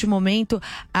tranquilas. Neste momento,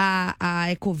 a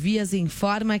Ecovias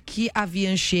informa que a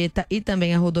Via Anchieta e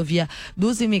também a rodovia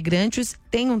dos Imigrantes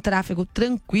tem um tráfego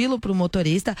tranquilo para o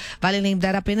motorista. Vale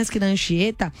lembrar apenas que na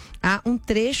Anchieta há um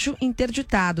trecho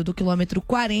interditado do quilômetro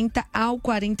 40 ao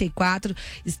 44,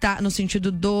 está no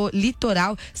sentido do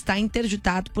litoral, está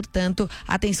interditado, portanto,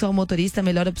 atenção ao motorista, a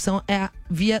melhor opção é a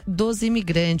Via dos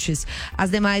Imigrantes. As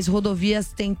demais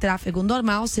rodovias têm tráfego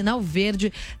normal, sinal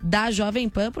verde da Jovem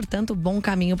Pan, portanto, bom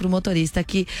caminho para o motorista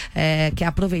que quer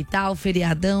aproveitar o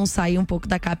feriadão, sair um pouco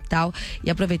da capital e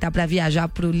aproveitar para viajar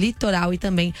para o litoral e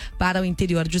também para o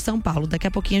interior de São Paulo. Daqui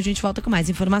a pouquinho a gente volta com mais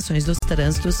informações dos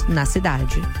trânsitos na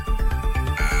cidade.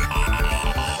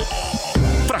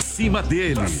 Pra cima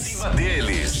deles. Pra cima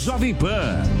deles. Jovem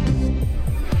Pan.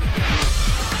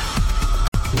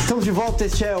 Estamos de volta,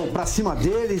 este é o Pra Cima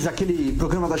Deles, aquele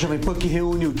programa da Jovem Pan que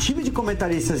reúne o time de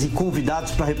comentaristas e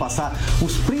convidados para repassar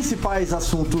os principais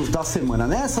assuntos da semana.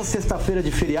 Nessa sexta-feira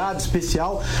de feriado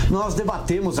especial, nós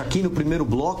debatemos aqui no primeiro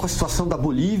bloco a situação da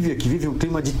Bolívia, que vive um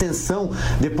clima de tensão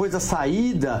depois da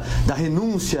saída, da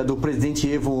renúncia do presidente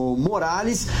Evo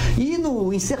Morales. E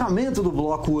no encerramento do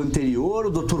bloco anterior, o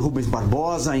Dr. Rubens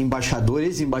Barbosa, embaixador,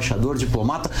 ex-embaixador,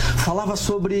 diplomata, falava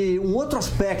sobre um outro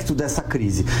aspecto dessa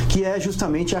crise, que é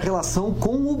justamente a relação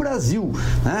com o Brasil,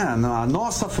 né, na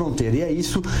nossa fronteira. E é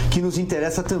isso que nos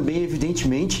interessa também,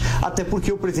 evidentemente, até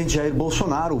porque o presidente Jair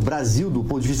Bolsonaro, o Brasil, do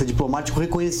ponto de vista diplomático,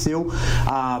 reconheceu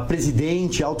a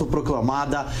presidente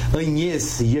autoproclamada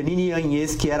Yanine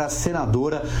Áñez, que era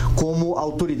senadora, como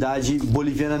autoridade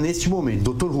boliviana neste momento.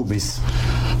 Doutor Rubens.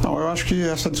 Não, eu acho que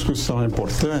essa discussão é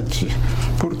importante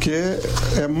porque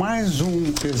é mais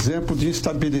um exemplo de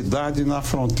instabilidade na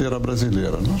fronteira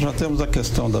brasileira. Nós já temos a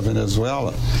questão da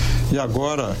Venezuela e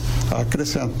agora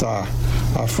acrescentar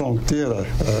a fronteira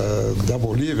da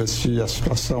Bolívia, se a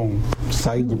situação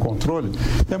sair do controle,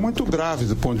 é muito grave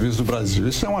do ponto de vista do Brasil.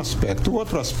 Isso é um aspecto. O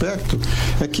outro aspecto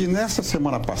é que nessa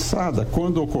semana passada,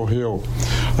 quando ocorreu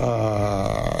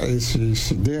esse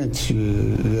incidente,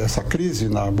 essa crise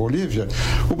na Bolívia,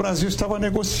 o Brasil estava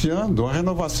negociando a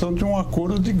renovação de um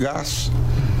acordo de gás,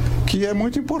 que é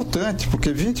muito importante,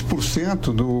 porque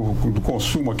 20% do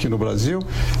consumo aqui no Brasil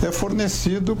é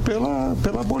fornecido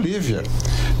pela Bolívia.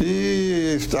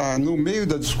 E no meio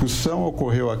da discussão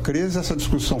ocorreu a crise, essa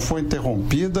discussão foi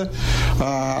interrompida,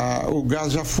 o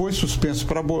gás já foi suspenso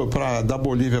da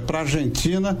Bolívia para a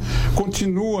Argentina,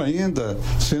 continua ainda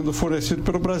sendo fornecido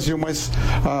pelo Brasil, mas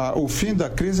o fim da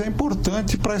crise é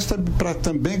importante para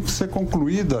também ser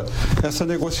concluída essa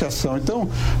negociação. Então,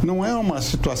 não é uma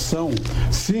situação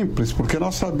simples, porque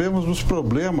nós sabemos dos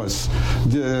problemas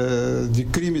de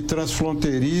crime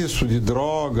transfronteiriço, de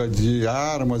droga, de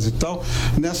armas e tal,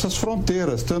 nessas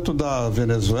fronteiras, tanto da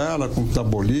Venezuela, como da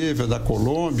Bolívia, da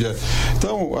Colômbia.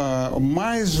 Então,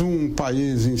 mais um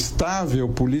país instável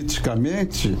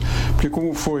politicamente, porque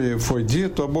como foi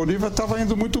dito, a Bolívia estava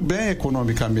indo muito bem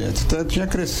economicamente, tinha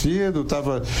crescido,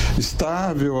 estava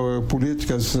estável,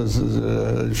 políticas,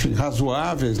 enfim,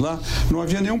 razoáveis lá, não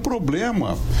havia nenhum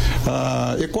problema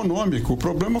econômico econômico, o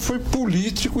problema foi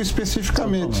político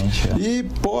especificamente. E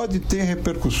pode ter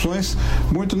repercussões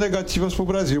muito negativas para o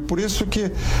Brasil. Por isso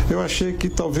que eu achei que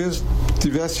talvez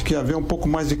tivesse que haver um pouco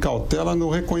mais de cautela no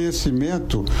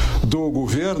reconhecimento do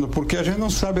governo, porque a gente não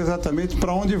sabe exatamente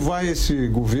para onde vai esse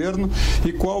governo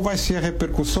e qual vai ser a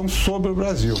repercussão sobre o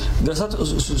Brasil. Engraçado, o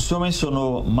senhor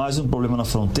mencionou mais um problema na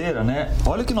fronteira, né?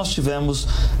 Olha o que nós tivemos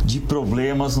de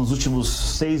problemas nos últimos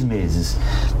 6 meses.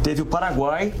 Teve o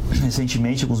Paraguai,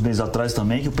 recentemente, alguns meses atrás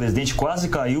também, que o presidente quase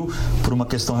caiu por uma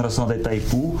questão relacionada a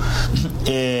Itaipu.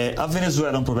 A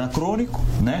Venezuela é um problema crônico,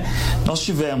 né? Nós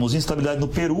tivemos instabilidade no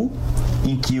Peru,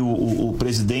 em que o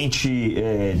presidente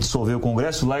dissolveu o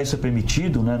Congresso, lá isso é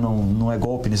permitido, né? Não é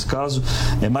golpe nesse caso,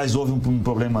 mas houve um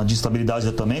problema de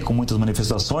instabilidade também, com muitas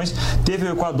manifestações. Teve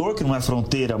o Equador, que não é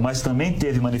fronteira, mas também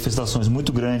teve manifestações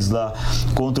muito grandes lá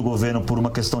contra o governo por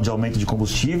uma questão de aumento de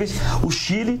combustíveis. O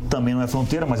Chile também não é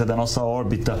fronteira, mas é da nossa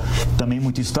órbita, também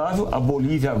muito instável. A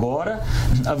Bolívia agora,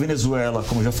 a Venezuela,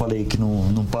 como eu já falei, que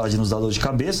não para de nos dar dor de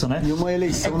cabeça, né? E uma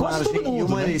eleição,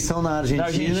 eleição na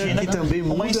Argentina que também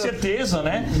muda, uma incerteza,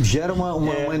 né? Gera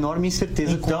uma enorme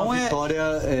incerteza então com a vitória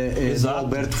do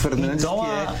Alberto Fernandes, então,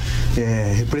 que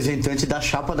é representante da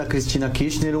chapa da Cristina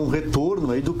Kirchner, um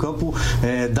retorno aí do campo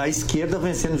da esquerda,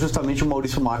 vencendo justamente o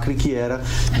Maurício Macri, que era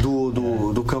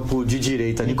do campo de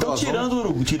direita. Então,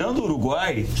 tirando o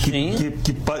Uruguai,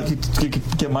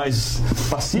 que é mais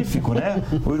pacífico, né?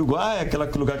 O Uruguai é aquele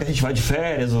lugar que a gente vai de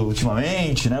férias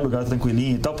ultimamente, né? Lugar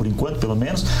tranquilinho e tal, por enquanto, pelo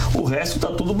menos. O resto tá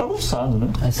tudo bagunçado, né?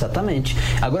 Exatamente.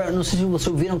 Agora, não sei se vocês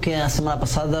ouviram que a semana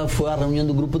passada foi a reunião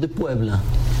do Grupo de Puebla.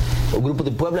 O Grupo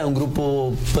de Puebla é um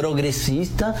grupo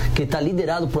progressista que está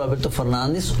liderado por Alberto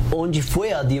Fernandes, onde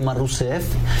foi a Dilma Rousseff,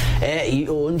 e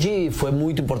onde foi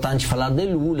muito importante falar de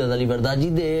Lula, da liberdade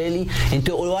dele.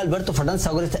 Então, o Alberto Fernandes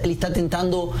agora ele está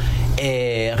tentando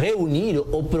reunir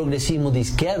o progressismo de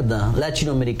esquerda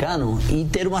latino-americano e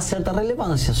ter uma certa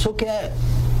relevância. Só que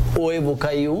o Evo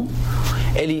caiu,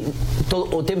 ele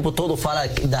o tempo todo fala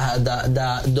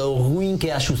do ruim que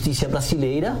é a justiça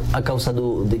brasileira a causa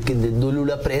do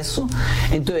Lula preso.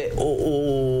 Então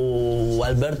o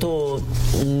Alberto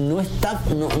não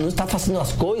está fazendo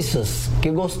as coisas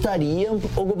que gostaria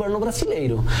o governo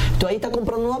brasileiro. Então aí está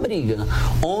comprando uma briga.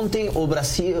 Ontem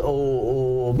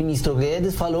o ministro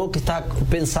Guedes falou que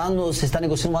se está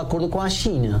negociando um acordo com a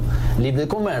China, livre de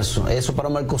comércio. Isso para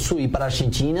o Mercosul e para a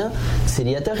Argentina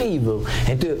seria terrível.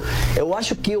 Então eu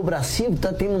acho que o Brasil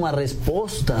está tendo uma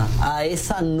resposta a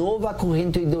essa nova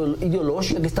corrente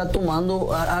ideológica que está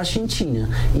tomando a Argentina.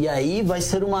 E aí vai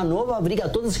ser uma nova briga.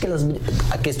 Todas aquelas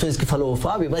questões que falou o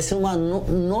Fábio, vai ser uma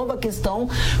nova questão,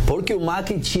 porque o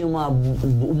Macri tinha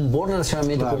um bom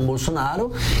relacionamento com o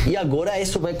Bolsonaro, e agora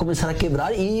isso vai começar a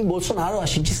quebrar. E Bolsonaro, a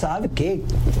gente sabe que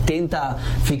tenta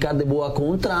ficar de boa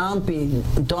com o Trump.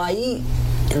 Então aí,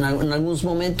 em alguns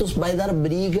momentos, vai dar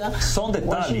briga. Só um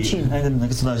detalhe, na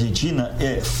questão da Argentina,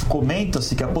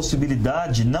 comenta-se que a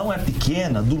possibilidade não é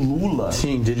pequena do Lula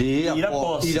dele ir à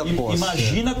posse.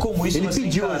 Imagina como isso vai ser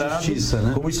encarado,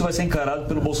 né? Como isso vai ser encarado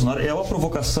pelo Bolsonaro. É uma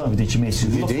provocação, evidentemente. Se o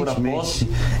Lula for à posse,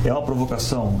 é uma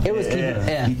provocação.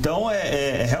 Então,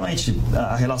 realmente,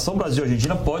 a relação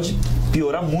Brasil-Argentina pode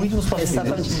piorar muito nos próximos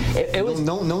meses.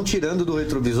 Não tirando do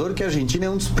retrovisor que a Argentina é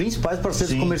um dos principais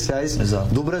parceiros comerciais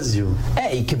do Brasil.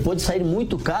 E que pode sair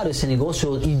muito caro esse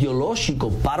negócio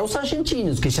ideológico para os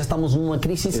argentinos, que já estamos numa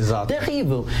crise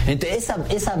terrível. Então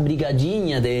essa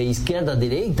brigadinha de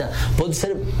esquerda-direita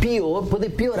pode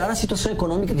piorar a situação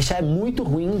econômica, que já é muito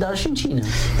ruim da Argentina.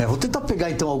 Vou tentar pegar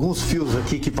então alguns fios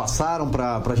aqui que passaram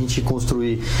para a gente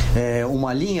construir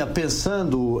uma linha,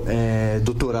 pensando,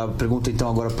 doutora, pergunta então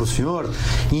agora para o senhor,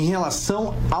 em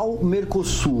relação ao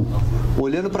Mercosul,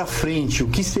 olhando para frente, o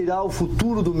que será o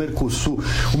futuro do Mercosul?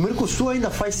 O Mercosul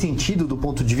ainda faz sentido do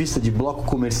ponto de vista de bloco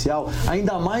comercial,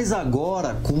 ainda mais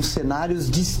agora com cenários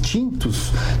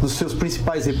distintos nos seus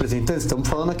principais representantes? Estamos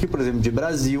falando aqui, por exemplo, de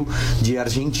Brasil, de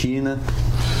Argentina.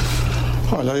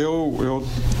 Olha, eu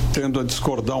tendo a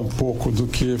discordar um pouco do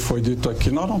que foi dito aqui.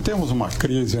 Nós não temos uma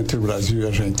crise entre Brasil e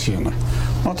Argentina.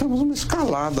 Nós temos uma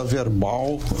escalada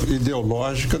verbal,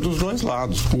 ideológica dos dois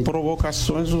lados, com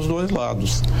provocações dos dois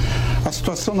lados. A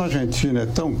situação na Argentina é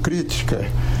tão crítica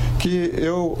que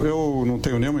eu não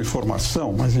tenho nenhuma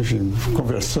informação, mas enfim,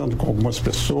 conversando com algumas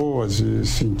pessoas e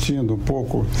sentindo um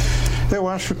pouco, eu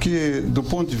acho que do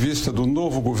ponto de vista do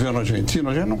novo governo argentino,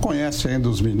 a gente não conhece ainda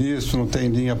os ministros, não tem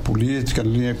linha política,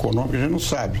 linha econômica, a gente não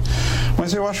sabe.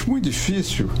 Mas eu acho muito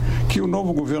difícil que o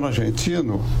novo governo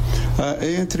argentino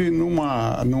entre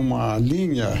numa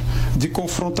linha de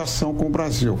confrontação com o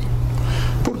Brasil.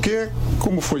 Porque,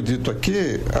 como foi dito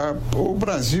aqui, o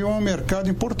Brasil é um mercado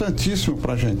importantíssimo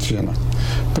para a Argentina,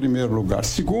 em primeiro lugar.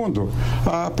 Segundo,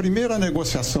 a primeira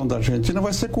negociação da Argentina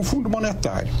vai ser com o Fundo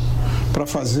Monetário, para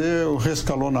fazer o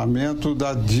rescalonamento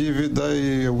da dívida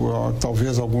e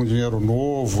talvez algum dinheiro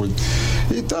novo.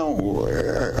 Então,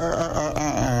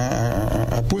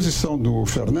 a posição do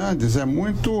Fernandes é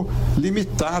muito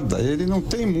limitada. Ele não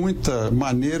tem muita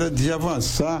maneira de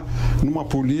avançar numa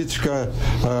política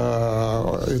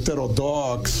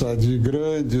heterodoxa, de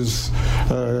grandes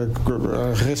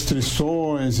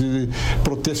restrições e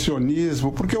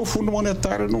protecionismo, porque o Fundo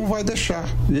Monetário não vai deixar.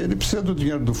 E ele precisa do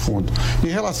dinheiro do fundo. Em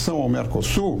relação ao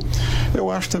Mercosul, eu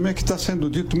acho também que está sendo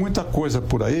dito muita coisa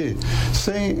por aí,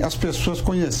 sem as pessoas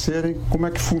conhecerem como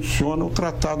é que funciona o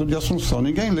Tratado de Assunção.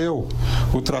 Ninguém leu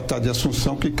o Tratado de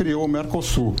Assunção que criou o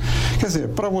Mercosul. Quer dizer,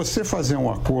 para você fazer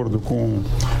um acordo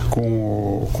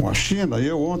com a China, e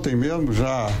eu ontem mesmo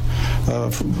já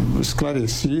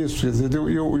esclareci isso, quer dizer,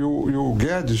 e o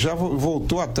Guedes já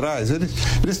voltou atrás. Eles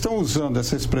estão usando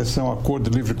essa expressão acordo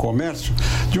de livre comércio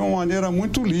de uma maneira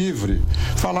muito livre.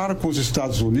 Falaram com os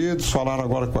Estados Unidos, falaram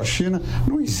agora com a China.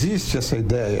 Não existe essa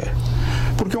ideia.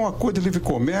 Porque um acordo de livre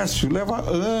comércio leva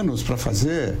anos para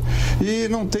fazer e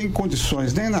não tem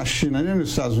condições nem na China, nem nos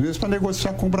Estados Unidos para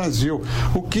negociar com o Brasil.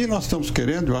 O que nós estamos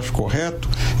querendo, eu acho correto,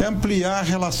 é ampliar a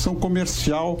relação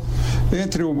comercial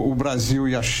entre o Brasil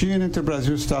e a China, entre o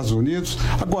Brasil e os Estados Unidos.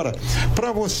 Agora,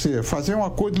 para você fazer um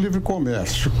acordo de livre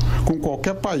comércio com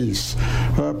qualquer país,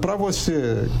 para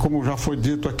você, como já foi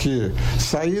dito aqui,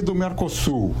 sair do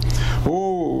Mercosul,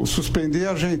 ou suspender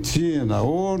a Argentina,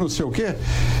 ou não sei o quê,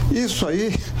 isso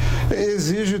aí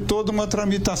exige toda uma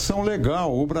tramitação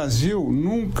legal. O Brasil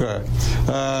nunca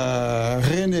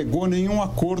renegou nenhum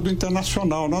acordo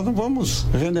internacional. Nós não vamos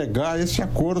renegar esse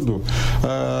acordo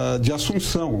de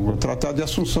Assunção, o Tratado de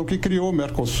Assunção que criou o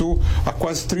Mercosul há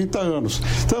quase 30 anos.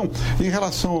 Então, em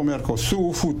relação ao Mercosul,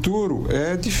 o futuro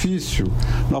é difícil.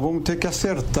 Nós vamos ter que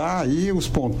acertar aí os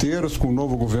ponteiros com o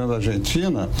novo governo da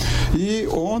Argentina. E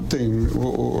ontem,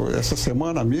 essa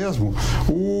semana mesmo,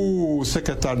 o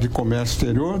secretário de Comércio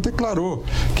Exterior declarou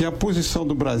que a posição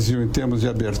do Brasil em termos de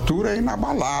abertura é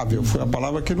inabalável, foi a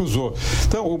palavra que ele usou.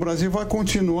 Então, o Brasil vai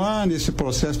continuar nesse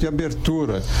processo de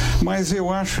abertura, mas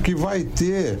eu acho que vai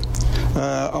ter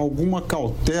alguma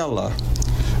cautela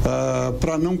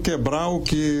para não quebrar o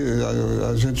que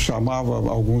a gente chamava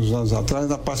alguns anos atrás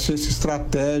da paciência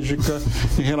estratégica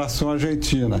em relação à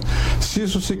Argentina. Se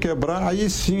isso se quebrar, aí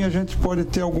sim a gente pode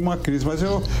ter alguma crise. Mas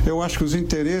eu acho que os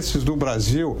interesses do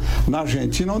Brasil na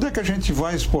Argentina, onde é que a gente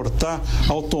vai exportar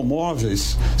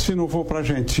automóveis se não for para a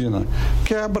Argentina?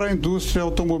 Quebra a indústria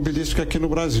automobilística aqui no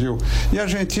Brasil. E a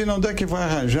Argentina, onde é que vai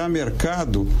arranjar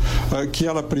mercado que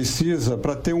ela precisa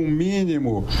para ter um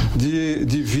mínimo de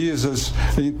divisas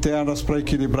internas para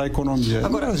equilibrar a economia?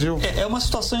 Agora, Brasil. É uma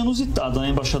situação inusitada, né,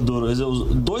 embaixador?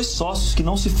 Dois sócios que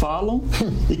não se falam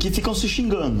e que ficam se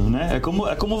xingando, né? É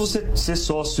como você ser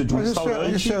sócio de um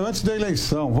restaurante. Isso é antes da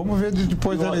eleição. Vamos ver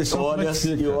depois da eleição. Olha,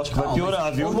 eu acho que vai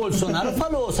piorar, viu? O Bolsonaro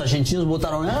falou, os argentinos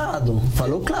votaram errado.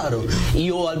 Falou claro.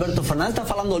 E o Alberto Fernandes está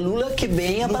falando Lula que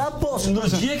venha para a posse. No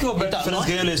dia que o Alberto Fernandes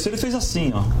ganhou a eleição, ele fez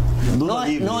assim, ó.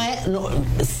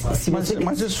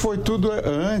 Mas isso foi tudo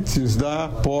antes da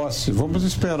posse. Vamos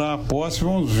esperar a posse,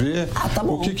 vamos ver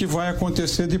o que vai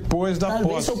acontecer depois da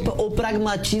posse. Talvez o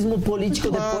pragmatismo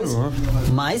político depois,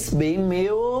 mas bem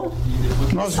meio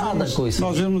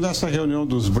nós vimos nessa reunião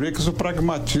dos BRICS o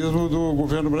pragmatismo do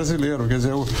governo brasileiro. Quer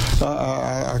dizer,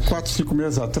 há 4, 5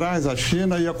 meses atrás a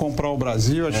China ia comprar o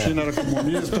Brasil, a China era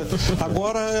comunista,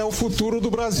 agora é o futuro do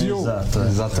Brasil.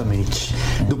 Exatamente.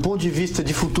 Do ponto de vista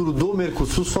de futuro do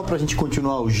Mercosul, só para a gente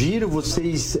continuar o giro,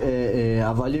 vocês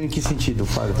avaliam em que sentido,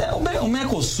 Fábio? O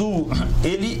Mercosul,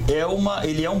 ele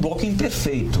é um bloco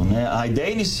imperfeito, né? A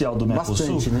ideia inicial do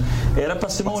Mercosul era para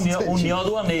ser uma união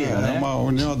aduaneira, né? Uma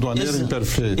união aduaneira imperfeita.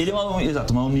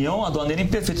 Uma união aduaneira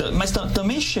imperfeita. Mas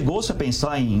também chegou-se a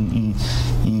pensar em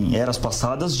eras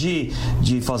passadas de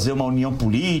fazer uma união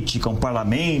política, um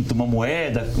parlamento, uma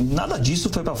moeda. Nada disso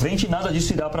foi para frente e nada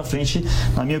disso irá para frente,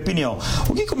 na minha opinião.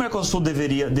 O que o Mercosul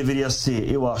deveria ser,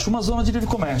 eu acho? Uma zona de livre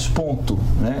comércio, ponto.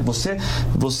 Né?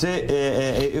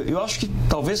 Eu acho que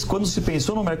talvez quando se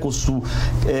pensou no Mercosul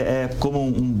como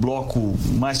um bloco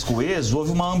mais coeso,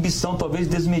 houve uma ambição talvez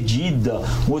desmedida,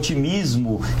 um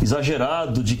otimismo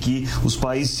exagerado de que os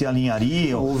países se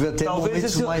alinhariam. Houve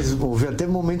até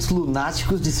momentos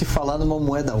lunáticos de se falar numa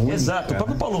moeda única. Exato. O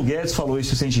próprio Paulo Guedes falou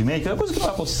isso recentemente, que é uma coisa que não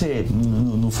vai acontecer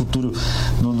no futuro,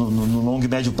 no longo e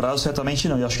médio prazo, certamente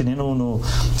não. Eu acho que nem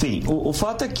Enfim, o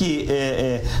fato é que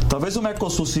talvez o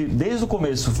Mercosul, se desde o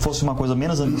começo fosse uma coisa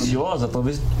menos ambiciosa,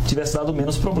 talvez tivesse dado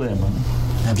menos problema. Né?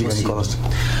 Diga, Nicolas.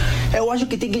 Eu acho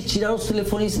que tem que tirar os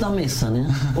telefones da mesa, né?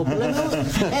 O problema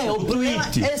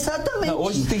exatamente. Não,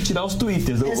 hoje tem que tirar os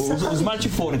twitters, o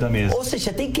smartphone da mesa. Ou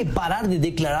seja, tem que parar de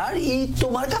declarar e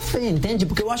tomar café, entende?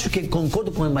 Porque eu acho que,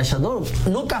 concordo com o embaixador,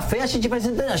 no café a gente vai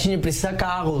entender, a gente precisa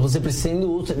carro, você precisa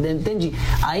indústria, entende?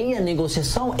 Aí a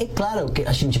negociação é claro que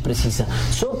a gente precisa.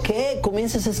 Só que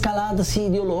começa essa escalada assim,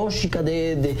 ideológica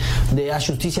de a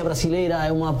justiça brasileira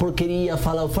é uma porqueria,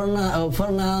 fala o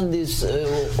Fernandes...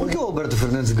 Por que o Alberto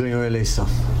Fernandes ganhou a eleição?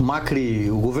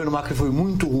 O governo Macri foi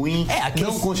muito ruim,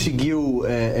 não conseguiu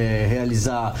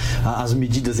realizar as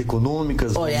medidas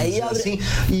econômicas, assim.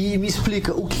 E me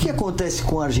explica, o que acontece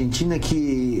com a Argentina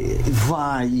que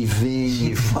vai e vem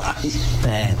e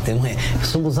vai?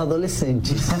 Somos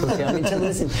adolescentes, socialmente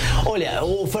adolescentes. Olha,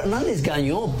 o Fernandes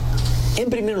ganhou em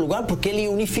primeiro lugar porque ele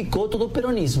unificou todo o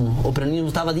peronismo. O peronismo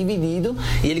estava dividido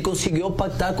e ele conseguiu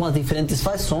pactar com as diferentes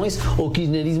fações, o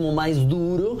kirchnerismo mais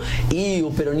duro e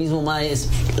o peronismo mais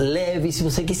leve, se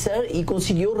você quiser, e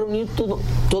conseguiu reunir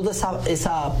toda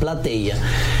essa plateia.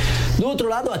 Do outro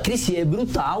lado, a crise é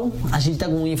brutal. A gente está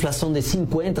com uma inflação de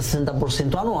 50%,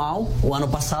 60% anual. O ano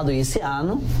passado e esse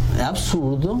ano. É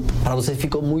absurdo. Para você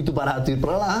ficou muito barato ir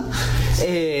para lá.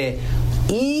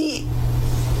 E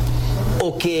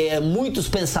o que muitos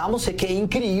pensamos é que é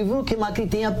incrível que Macri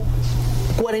tenha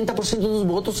 40% dos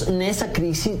votos nessa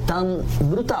crise tão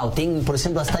brutal. Tem, por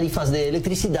exemplo, as tarifas de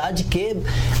eletricidade que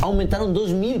aumentaram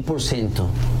 2.000%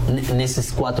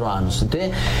 nesses 4 anos. Então,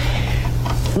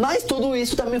 mas tudo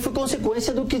isso também foi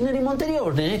consequência do kirchnerismo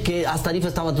anterior, né? Que as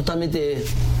tarifas estavam totalmente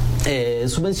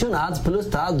subvencionadas pelo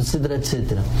Estado, etc,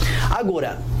 etc.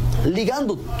 Agora,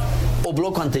 ligando o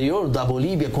bloco anterior da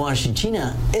Bolívia com a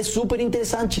Argentina, é super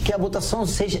interessante que a votação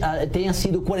tenha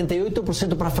sido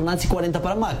 48% para Fernandes e 40%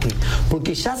 para Macri,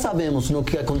 porque já sabemos no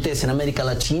que acontece na América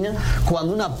Latina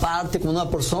quando uma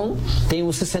porção tem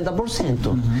uns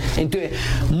 60%. Então,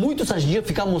 muitos argentinos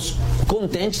ficamos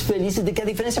contentes, felizes de que a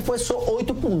diferença foi só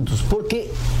 8 pontos,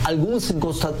 porque alguns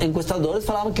encuestadores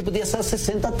falavam que podia ser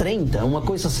 60-30, uma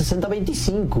coisa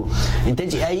 60-25,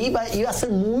 entende? Aí ia ser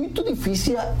muito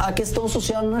difícil a questão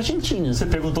social na Argentina. Você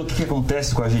perguntou o que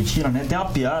acontece com a Argentina, né? Tem uma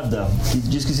piada que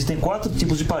diz que existem 4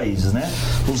 tipos de países, né?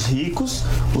 Os ricos,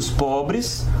 os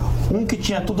pobres, um que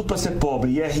tinha tudo para ser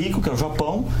pobre e é rico, que é o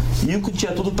Japão, e um que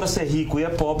tinha tudo para ser rico e é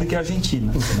pobre, que é a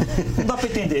Argentina. Não dá para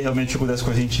entender realmente o que acontece com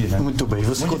a Argentina. Muito bem,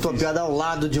 você contou a piada ao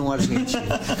lado de um argentino.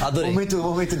 Adorei.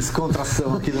 Momento de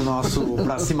descontração aqui do nosso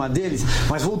Pra Cima Deles.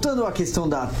 Mas voltando à questão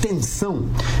da tensão,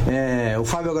 o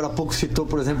Fábio agora há pouco citou,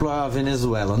 por exemplo, a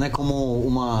Venezuela, né? Como um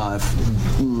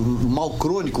mal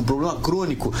crônico, um problema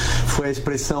crônico, foi a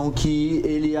expressão que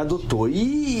ele adotou.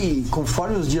 E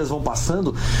conforme os dias vão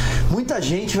passando, muita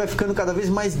gente vai ficando cada vez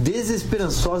mais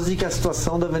desesperançosa de que a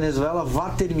situação da Venezuela vá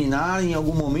terminar em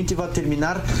algum momento e vá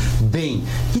terminar bem.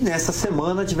 E nessa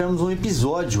semana tivemos um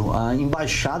episódio, a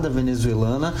embaixada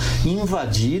venezuelana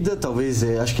invadida, talvez,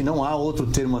 acho que não há outro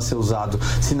termo a ser usado,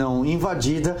 senão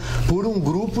invadida por um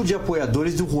grupo de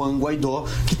apoiadores do Juan Guaidó,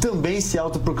 que também se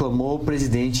autoproclamou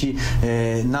presidente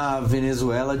na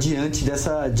Venezuela diante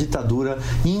dessa ditadura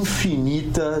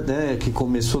infinita, né, que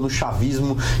começou no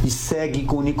chavismo e segue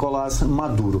com Nicolás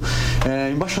Maduro.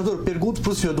 Embaixador, pergunto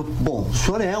para o senhor, o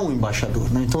senhor é um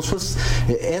embaixador, né? Então,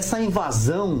 essa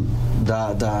invasão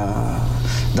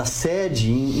da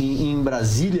sede em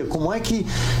Brasília, como é que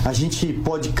a gente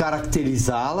pode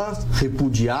caracterizá-la,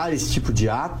 repudiar esse tipo de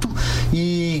ato,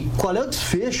 e qual é o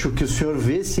desfecho que o senhor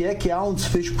vê, se é que há um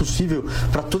desfecho possível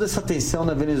para toda essa tensão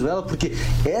na Venezuela, porque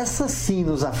essa sim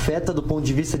nos afeta do ponto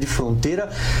de vista de fronteira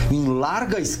em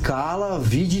larga escala,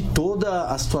 vide toda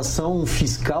a situação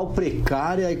fiscal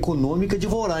precária, econômica de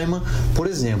Roraima, por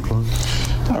exemplo.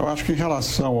 Eu acho que em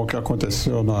relação ao que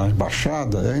aconteceu na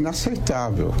embaixada é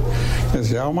inaceitável. Quer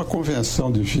dizer, há uma convenção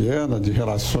de Viena de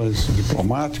relações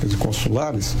diplomáticas e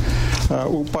consulares.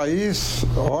 O país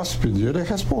hóspede, ele é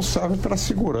responsável pela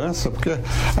segurança, porque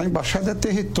a embaixada é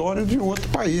território de outro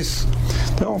país.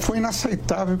 Então, foi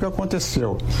inaceitável o que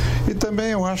aconteceu. E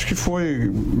também eu acho que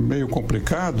foi meio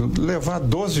complicado levar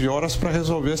 12 horas para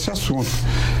resolver esse assunto.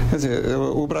 Quer dizer,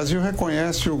 o Brasil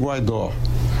reconhece o Guaidó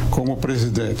como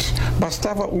presidente.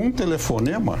 Bastava um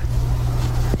telefonema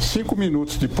 5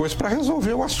 minutos depois para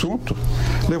resolver o assunto.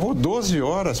 Levou 12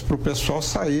 horas para o pessoal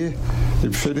sair.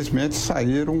 E, felizmente,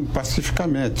 saíram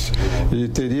pacificamente. E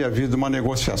teria havido uma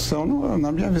negociação.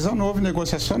 Na minha visão, não houve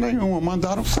negociação nenhuma.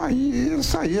 Mandaram sair e eles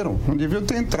saíram. Não deviam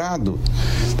ter entrado.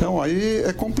 Então, aí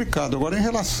é complicado. Agora, em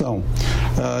relação,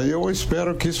 eu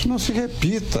espero que isso não se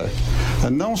repita.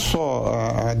 Não só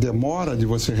a demora de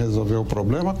você resolver o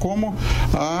problema, como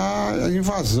a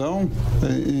invasão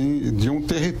de um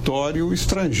território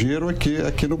estrangeiro. estrangeiro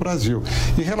aqui no Brasil.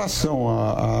 Em relação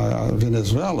à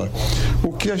Venezuela,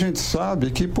 o que a gente sabe é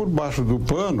que por baixo do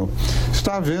pano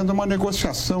está havendo uma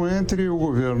negociação entre o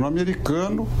governo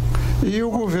americano e o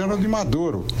governo de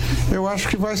Maduro. Eu acho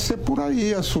que vai ser por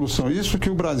aí a solução. Isso que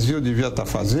o Brasil devia estar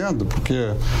fazendo,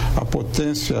 porque a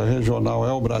potência regional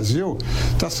é o Brasil,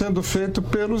 está sendo feito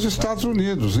pelos Estados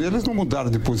Unidos. Eles não mudaram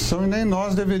de posição e nem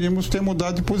nós deveríamos ter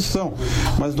mudado de posição.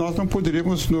 Mas nós não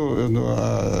poderíamos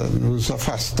nos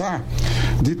afastar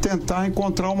de tentar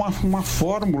encontrar uma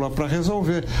fórmula para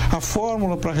resolver. A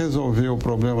fórmula para resolver o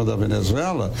problema da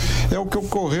Venezuela é o que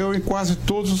ocorreu em quase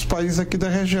todos os países aqui da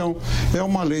região. É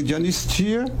uma lei de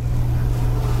anistia,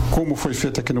 como foi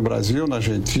feito aqui no Brasil, na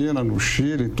Argentina, no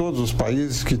Chile, em todos os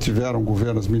países que tiveram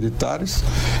governos militares,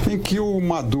 em que o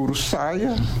Maduro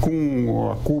saia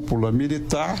com a cúpula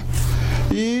militar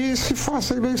e se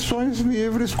faça eleições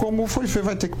livres, como foi feito.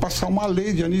 Vai ter que passar uma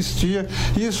lei de anistia.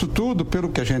 Isso tudo, pelo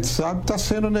que a gente sabe, está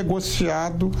sendo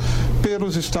negociado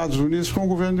pelos Estados Unidos com o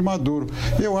governo de Maduro.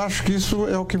 Eu acho que isso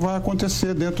é o que vai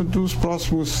acontecer dentro dos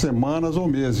próximos semanas ou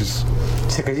meses.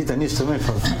 Você acredita nisso também,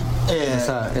 Fábio?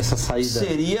 Essa saída?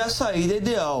 Seria a saída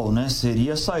ideal, né?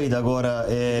 Seria a saída. Agora,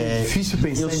 é difícil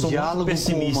pensar em diálogo muito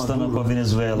pessimista com a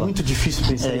Venezuela. Muito difícil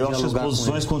pensar em dialogar. Eu acho que as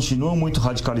posições continuam muito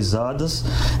radicalizadas.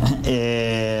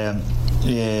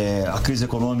 A crise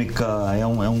econômica é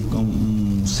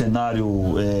um cenário,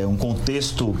 um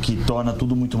contexto que torna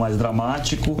tudo muito mais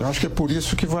dramático. Eu acho que é por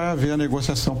isso que vai haver a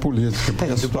negociação política.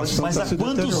 Porque a situação mas há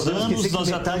quantos anos nós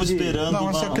já estamos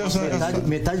esperando?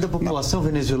 Metade da população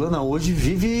venezuelana hoje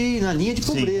vive na linha de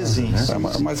pobreza.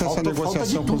 Mas essa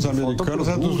negociação com os americanos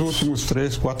é dos últimos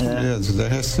 3, 4 meses, é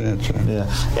recente.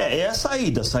 É a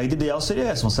saída. A saída ideal seria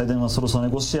essa, uma solução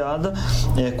negociada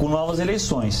com novas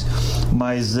eleições.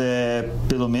 Mas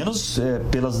pelo menos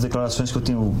pelas declarações que eu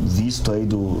tenho visto aí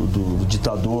do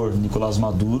ditador Nicolás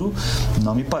Maduro,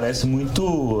 não me parece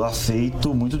muito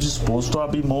afeito, muito disposto a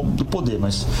abrir mão do poder,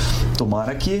 mas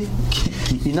tomara que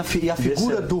E a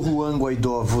figura do Juan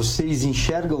Guaidó, vocês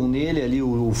enxergam nele ali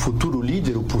o futuro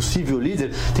líder, o possível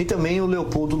líder? Tem também o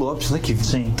Leopoldo Lopes, né, que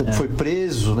foi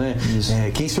preso, né?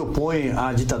 Quem se opõe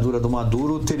à ditadura do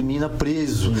Maduro termina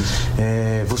preso.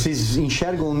 Vocês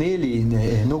enxergam nele,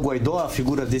 no Guaidó, a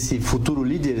figura desse futuro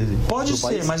líder? Pode ser,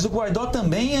 país? Mas o Guaidó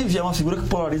também é uma figura que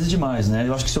polariza demais, né?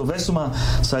 Eu acho que se houvesse uma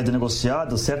saída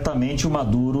negociada, certamente o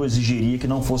Maduro exigiria que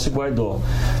não fosse Guaidó,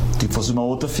 que fosse uma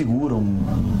outra figura,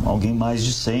 alguém mais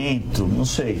de centro, não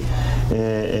sei.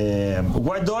 O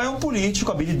Guaidó é um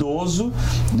político habilidoso,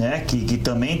 né? Que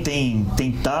também tem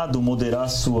tentado moderar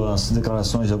suas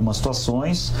declarações em algumas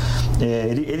situações.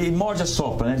 Ele morde a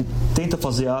sopra, né? Ele tenta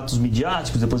fazer atos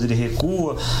midiáticos, depois ele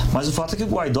recua, mas o fato é que o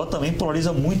Guaidó também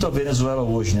polariza muito a Venezuela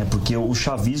hoje, né? Porque o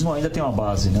chavismo ainda tem uma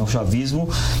base, né? O chavismo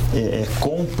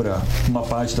compra uma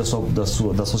parte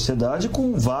da sociedade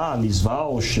com vales,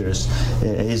 vouchers,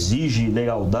 exige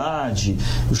lealdade.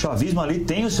 O chavismo ali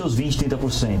tem os seus 20%,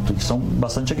 30%, que são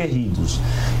bastante aguerridos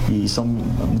e são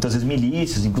muitas vezes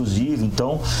milícias, inclusive.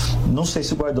 Então, não sei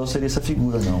se o Guaidó seria essa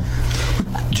figura, não.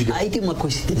 Aí tem uma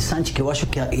coisa interessante que eu acho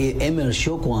que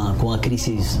emergiu com a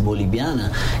crise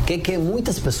boliviana, que é que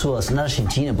muitas pessoas na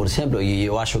Argentina, por exemplo, e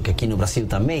eu acho que aqui no Brasil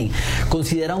também,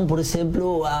 consideram, por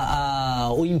exemplo,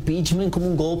 o impeachment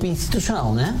como um golpe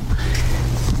institucional, né?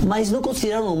 Mas não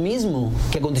consideram o mesmo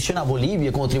que aconteceu na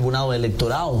Bolívia com o Tribunal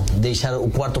Eleitoral, deixar o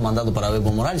quarto mandato para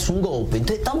Evo Morales um golpe.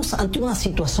 Então estamos ante uma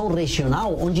situação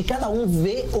regional onde cada um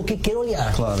vê o que quer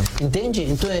olhar. Claro. Entende?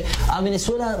 Então a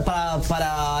Venezuela,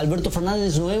 para Alberto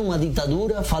Fernandes, não é uma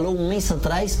ditadura. Falou um mês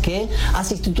atrás que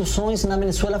as instituições na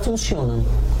Venezuela funcionam.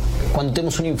 Quando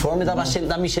temos um informe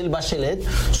da Michelle Bachelet,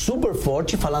 super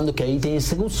forte, falando que aí tem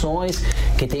execuções,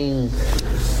 que tem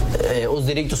os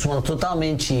direitos humanos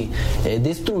totalmente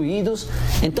destruídos.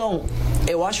 Então,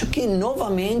 eu acho que,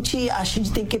 novamente, a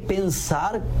gente tem que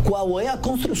pensar qual é a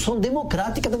construção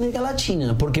democrática da América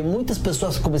Latina, porque muitas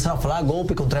pessoas começaram a falar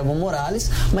golpe contra Evo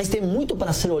Morales, mas tem muito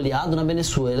para ser olhado na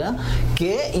Venezuela,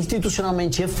 que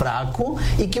institucionalmente é fraco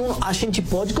e que a gente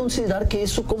pode considerar que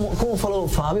isso, como falou o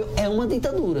Fábio, é uma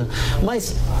ditadura.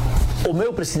 Mas o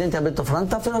meu presidente Alberto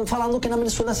Fernandes está falando que na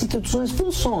Venezuela as instituições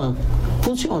funcionam.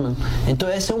 Então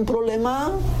esse é um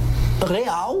problema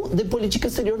real de política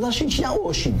exterior da Argentina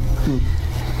hoje.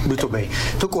 Muito bem.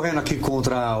 Estou correndo aqui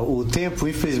contra o tempo.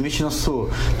 Infelizmente, nosso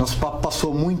papo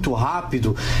passou muito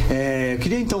rápido. Eu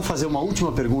queria então fazer uma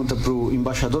última pergunta para o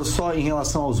embaixador, só em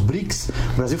relação aos BRICS.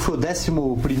 O Brasil foi o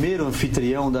 11º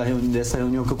anfitrião dessa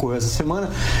reunião que ocorreu essa semana.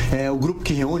 O grupo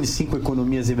que reúne 5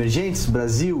 economias emergentes: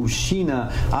 Brasil, China,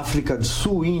 África do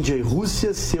Sul, Índia e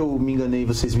Rússia. Se eu me enganei,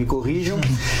 vocês me corrijam.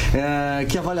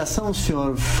 Que avaliação o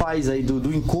senhor faz aí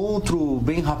do encontro,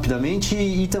 bem rapidamente,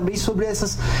 e também sobre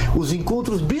os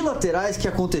encontros bilaterais que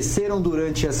aconteceram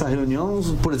durante essa reunião?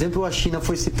 Por exemplo, a China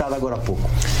foi citada agora há pouco.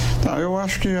 Eu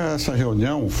acho que essa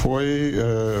reunião foi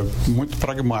muito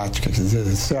pragmática, quer dizer,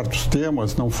 certos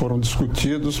temas não foram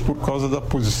discutidos por causa da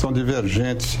posição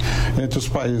divergente entre os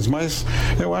países, mas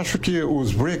eu acho que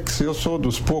os BRICS, eu sou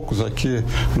dos poucos aqui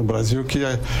no Brasil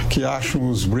que acham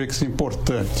os BRICS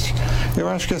importantes. Eu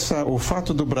acho que o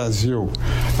fato do Brasil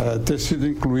ter sido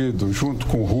incluído junto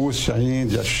com Rússia,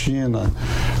 Índia, China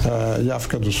e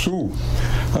África do Sul,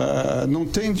 não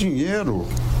tem dinheiro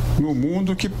no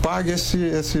mundo que pague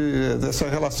essa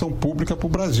relação pública para o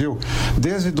Brasil.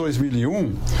 Desde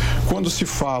 2001, quando se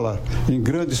fala em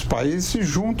grandes países, se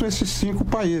juntam esses 5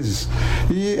 países.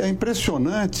 E é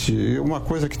impressionante, uma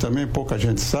coisa que também pouca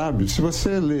gente sabe, se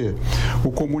você lê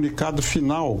o comunicado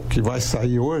final que vai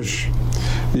sair hoje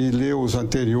e lê os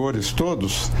anteriores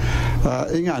todos,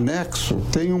 em anexo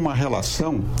tem uma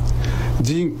relação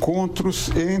de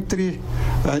encontros entre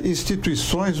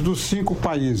instituições dos 5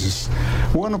 países.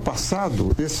 O ano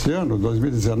passado, esse ano,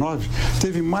 2019,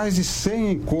 teve mais de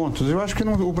 100 encontros. Eu acho que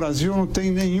o Brasil não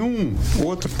tem nenhum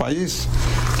outro país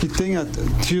que tenha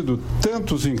tido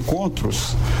tantos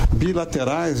encontros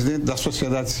bilaterais dentro da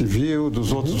sociedade civil,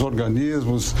 dos outros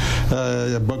organismos,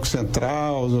 Banco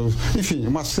Central, enfim,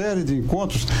 uma série de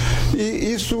encontros.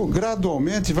 E isso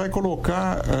gradualmente vai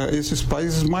colocar esses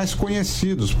países mais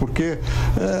conhecidos, porque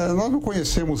nós não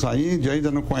conhecemos a Índia,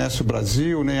 ainda não conhece o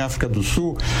Brasil, nem a África do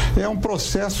Sul. É um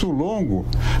processo longo,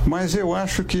 mas eu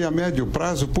acho que a médio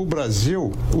prazo, para o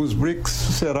Brasil, os BRICS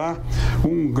será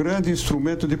um grande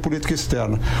instrumento de política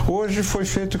externa. Hoje foi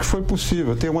feito o que foi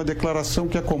possível, tem uma declaração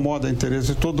que acomoda o interesse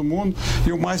de todo mundo,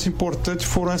 e o mais importante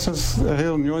foram essas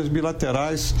reuniões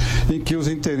bilaterais em que os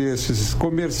interesses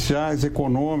comerciais,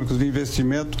 econômicos, de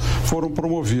investimento foram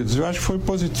promovidos. Eu acho que foi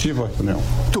positiva a reunião.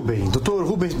 Muito bem. Dr.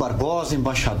 Rubens Barbosa,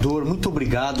 embaixador, muito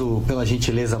obrigado pela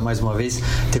gentileza mais uma vez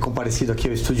ter comparecido aqui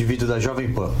ao estúdio de vídeo da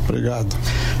Jovem Pan. Obrigado.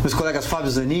 Meus colegas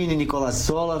Fábio Zanini, Nicolás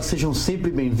Sola, sejam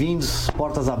sempre bem-vindos,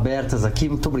 portas abertas aqui,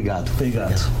 muito obrigado.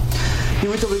 Obrigado. E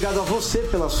muito obrigado a você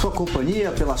pela sua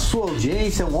companhia, pela sua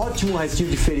audiência, um ótimo restinho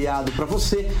de feriado para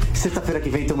você. Sexta-feira que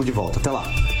vem estamos de volta, até lá.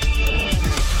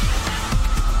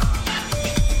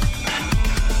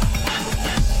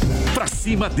 Pra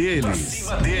cima deles.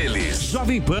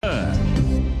 Jovem Pan.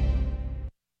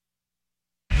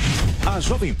 A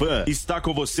Jovem Pan está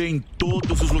com você em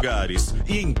todos os lugares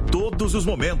e em todos os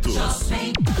momentos.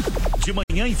 De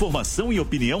manhã, informação e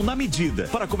opinião na medida,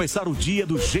 para começar o dia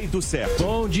do jeito certo.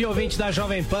 Bom dia, ouvinte da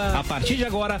Jovem Pan. A partir de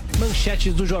agora,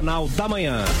 manchetes do Jornal da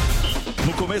Manhã.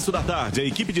 No começo da tarde, a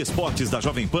equipe de esportes da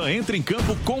Jovem Pan entra em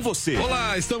campo com você.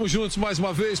 Olá, estamos juntos mais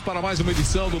uma vez para mais uma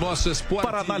edição do nosso Esporte.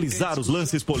 Para analisar os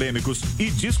lances polêmicos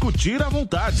e discutir à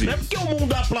vontade. Não é porque o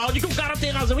mundo aplaude que o cara tem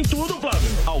razão em tudo, Flávio.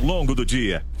 Ao longo do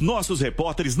dia, nossos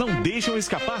repórteres não deixam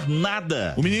escapar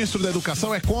nada. O ministro da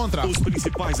Educação é contra os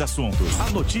principais assuntos. A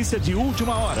notícia de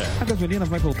última hora. A gasolina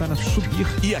vai voltar a subir.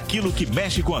 E aquilo que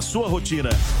mexe com a sua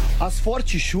rotina. As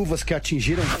fortes chuvas que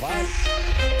atingiram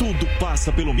tudo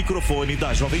passa pelo microfone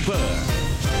da Jovem Pan.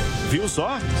 Viu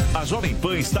só? A Jovem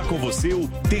Pan está com você o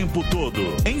tempo todo,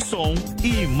 em som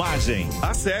e imagem.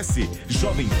 Acesse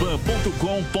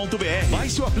jovempan.com.br,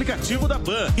 baixe o aplicativo da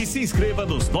Pan e se inscreva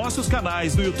nos nossos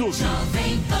canais no YouTube.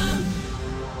 Jovem Pan.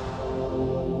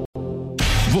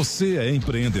 Você é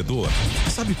empreendedor?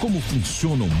 Sabe como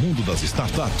funciona o mundo das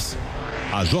startups?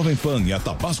 A Jovem Pan e a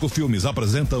Tabasco Filmes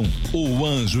apresentam O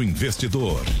Anjo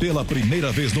Investidor. Pela primeira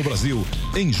vez no Brasil,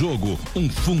 em jogo, um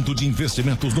fundo de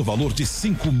investimentos no valor de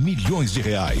 5 milhões de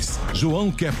reais.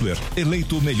 João Kepler,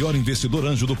 eleito o melhor investidor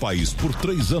anjo do país por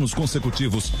 3 anos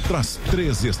consecutivos, traz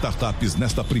 13 startups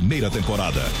nesta primeira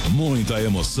temporada. Muita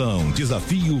emoção,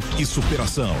 desafio e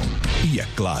superação. E é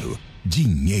claro,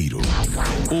 dinheiro.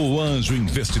 O Anjo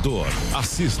Investidor.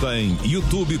 Assista em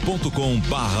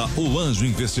youtube.com/O Anjo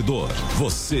Investidor.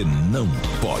 Você não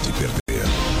pode perder.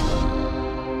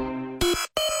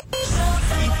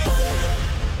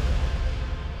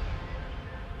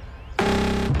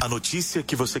 A notícia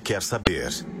que você quer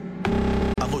saber.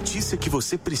 A notícia que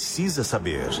você precisa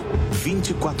saber.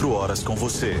 24 horas com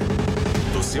você.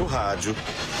 No seu rádio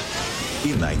e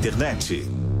na internet.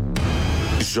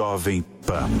 Jovem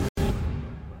Pan.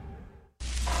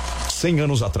 100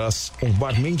 anos atrás, um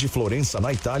barman de Florença,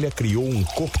 na Itália, criou um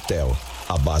coquetel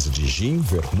à base de gin,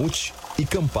 vermute e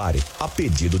Campari, a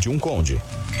pedido de um conde.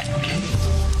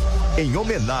 Em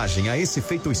homenagem a esse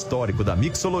feito histórico da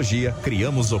mixologia,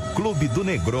 criamos o Clube do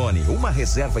Negroni, uma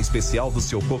reserva especial do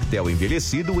seu coquetel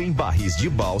envelhecido em barris de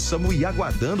bálsamo e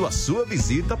aguardando a sua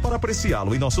visita para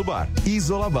apreciá-lo em nosso bar.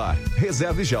 Isola Bar.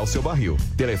 Reserve já o seu barril.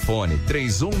 Telefone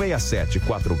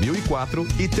 3167-4004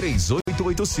 e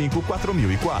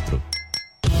 3885-4004.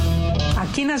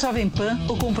 Aqui na Jovem Pan,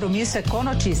 o compromisso é com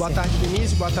notícia. Boa tarde,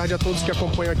 Denise. Boa tarde a todos que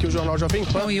acompanham aqui o Jornal Jovem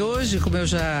Pan. Bom, e hoje, como eu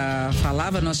já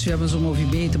falava, nós tivemos um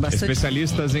movimento bastante...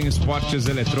 Especialistas em esportes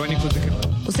eletrônicos.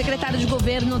 O secretário de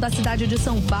governo da cidade de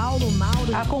São Paulo,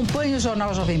 Mauro... Acompanhe o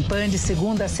Jornal Jovem Pan de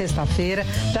segunda a sexta-feira,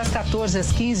 das 14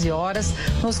 às 15 horas,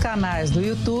 nos canais do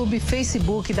YouTube,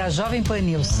 Facebook da Jovem Pan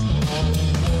News.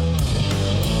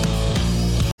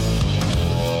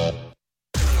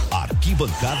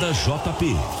 Arquibancada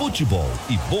JP, futebol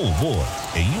e bom humor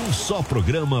em um só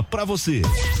programa para você.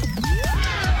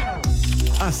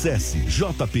 Acesse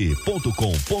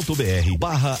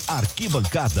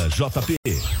jp.com.br/arquibancada JP.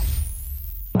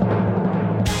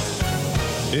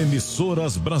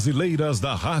 Emissoras brasileiras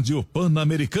da Rádio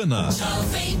Pan-Americana.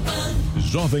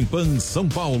 Jovem Pan São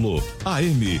Paulo,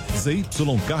 AM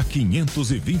ZYK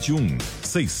 521,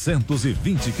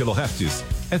 620 kHz,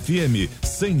 FM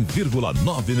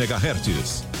 100,9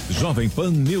 MHz. Jovem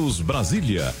Pan News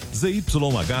Brasília,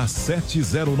 ZYH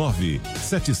 709,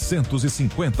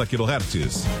 750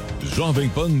 kHz. Jovem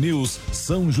Pan News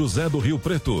São José do Rio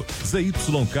Preto,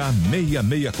 ZYK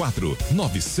 664,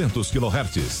 900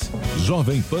 kHz.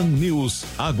 Jovem Pan News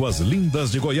Águas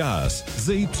Lindas de Goiás,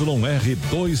 ZYR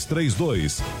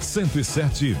 232,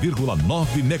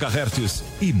 107,9 MHz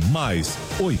e mais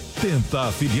 80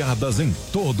 afiliadas em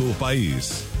todo o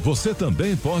país. Você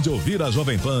também pode ouvir a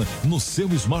Jovem Pan no seu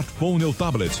smartphone ou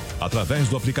tablet, através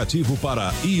do aplicativo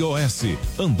para iOS,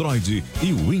 Android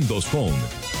e Windows Phone.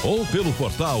 Ou pelo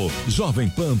portal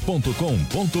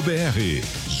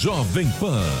jovempan.com.br. Jovem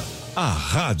Pan, a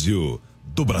rádio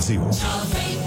do Brasil.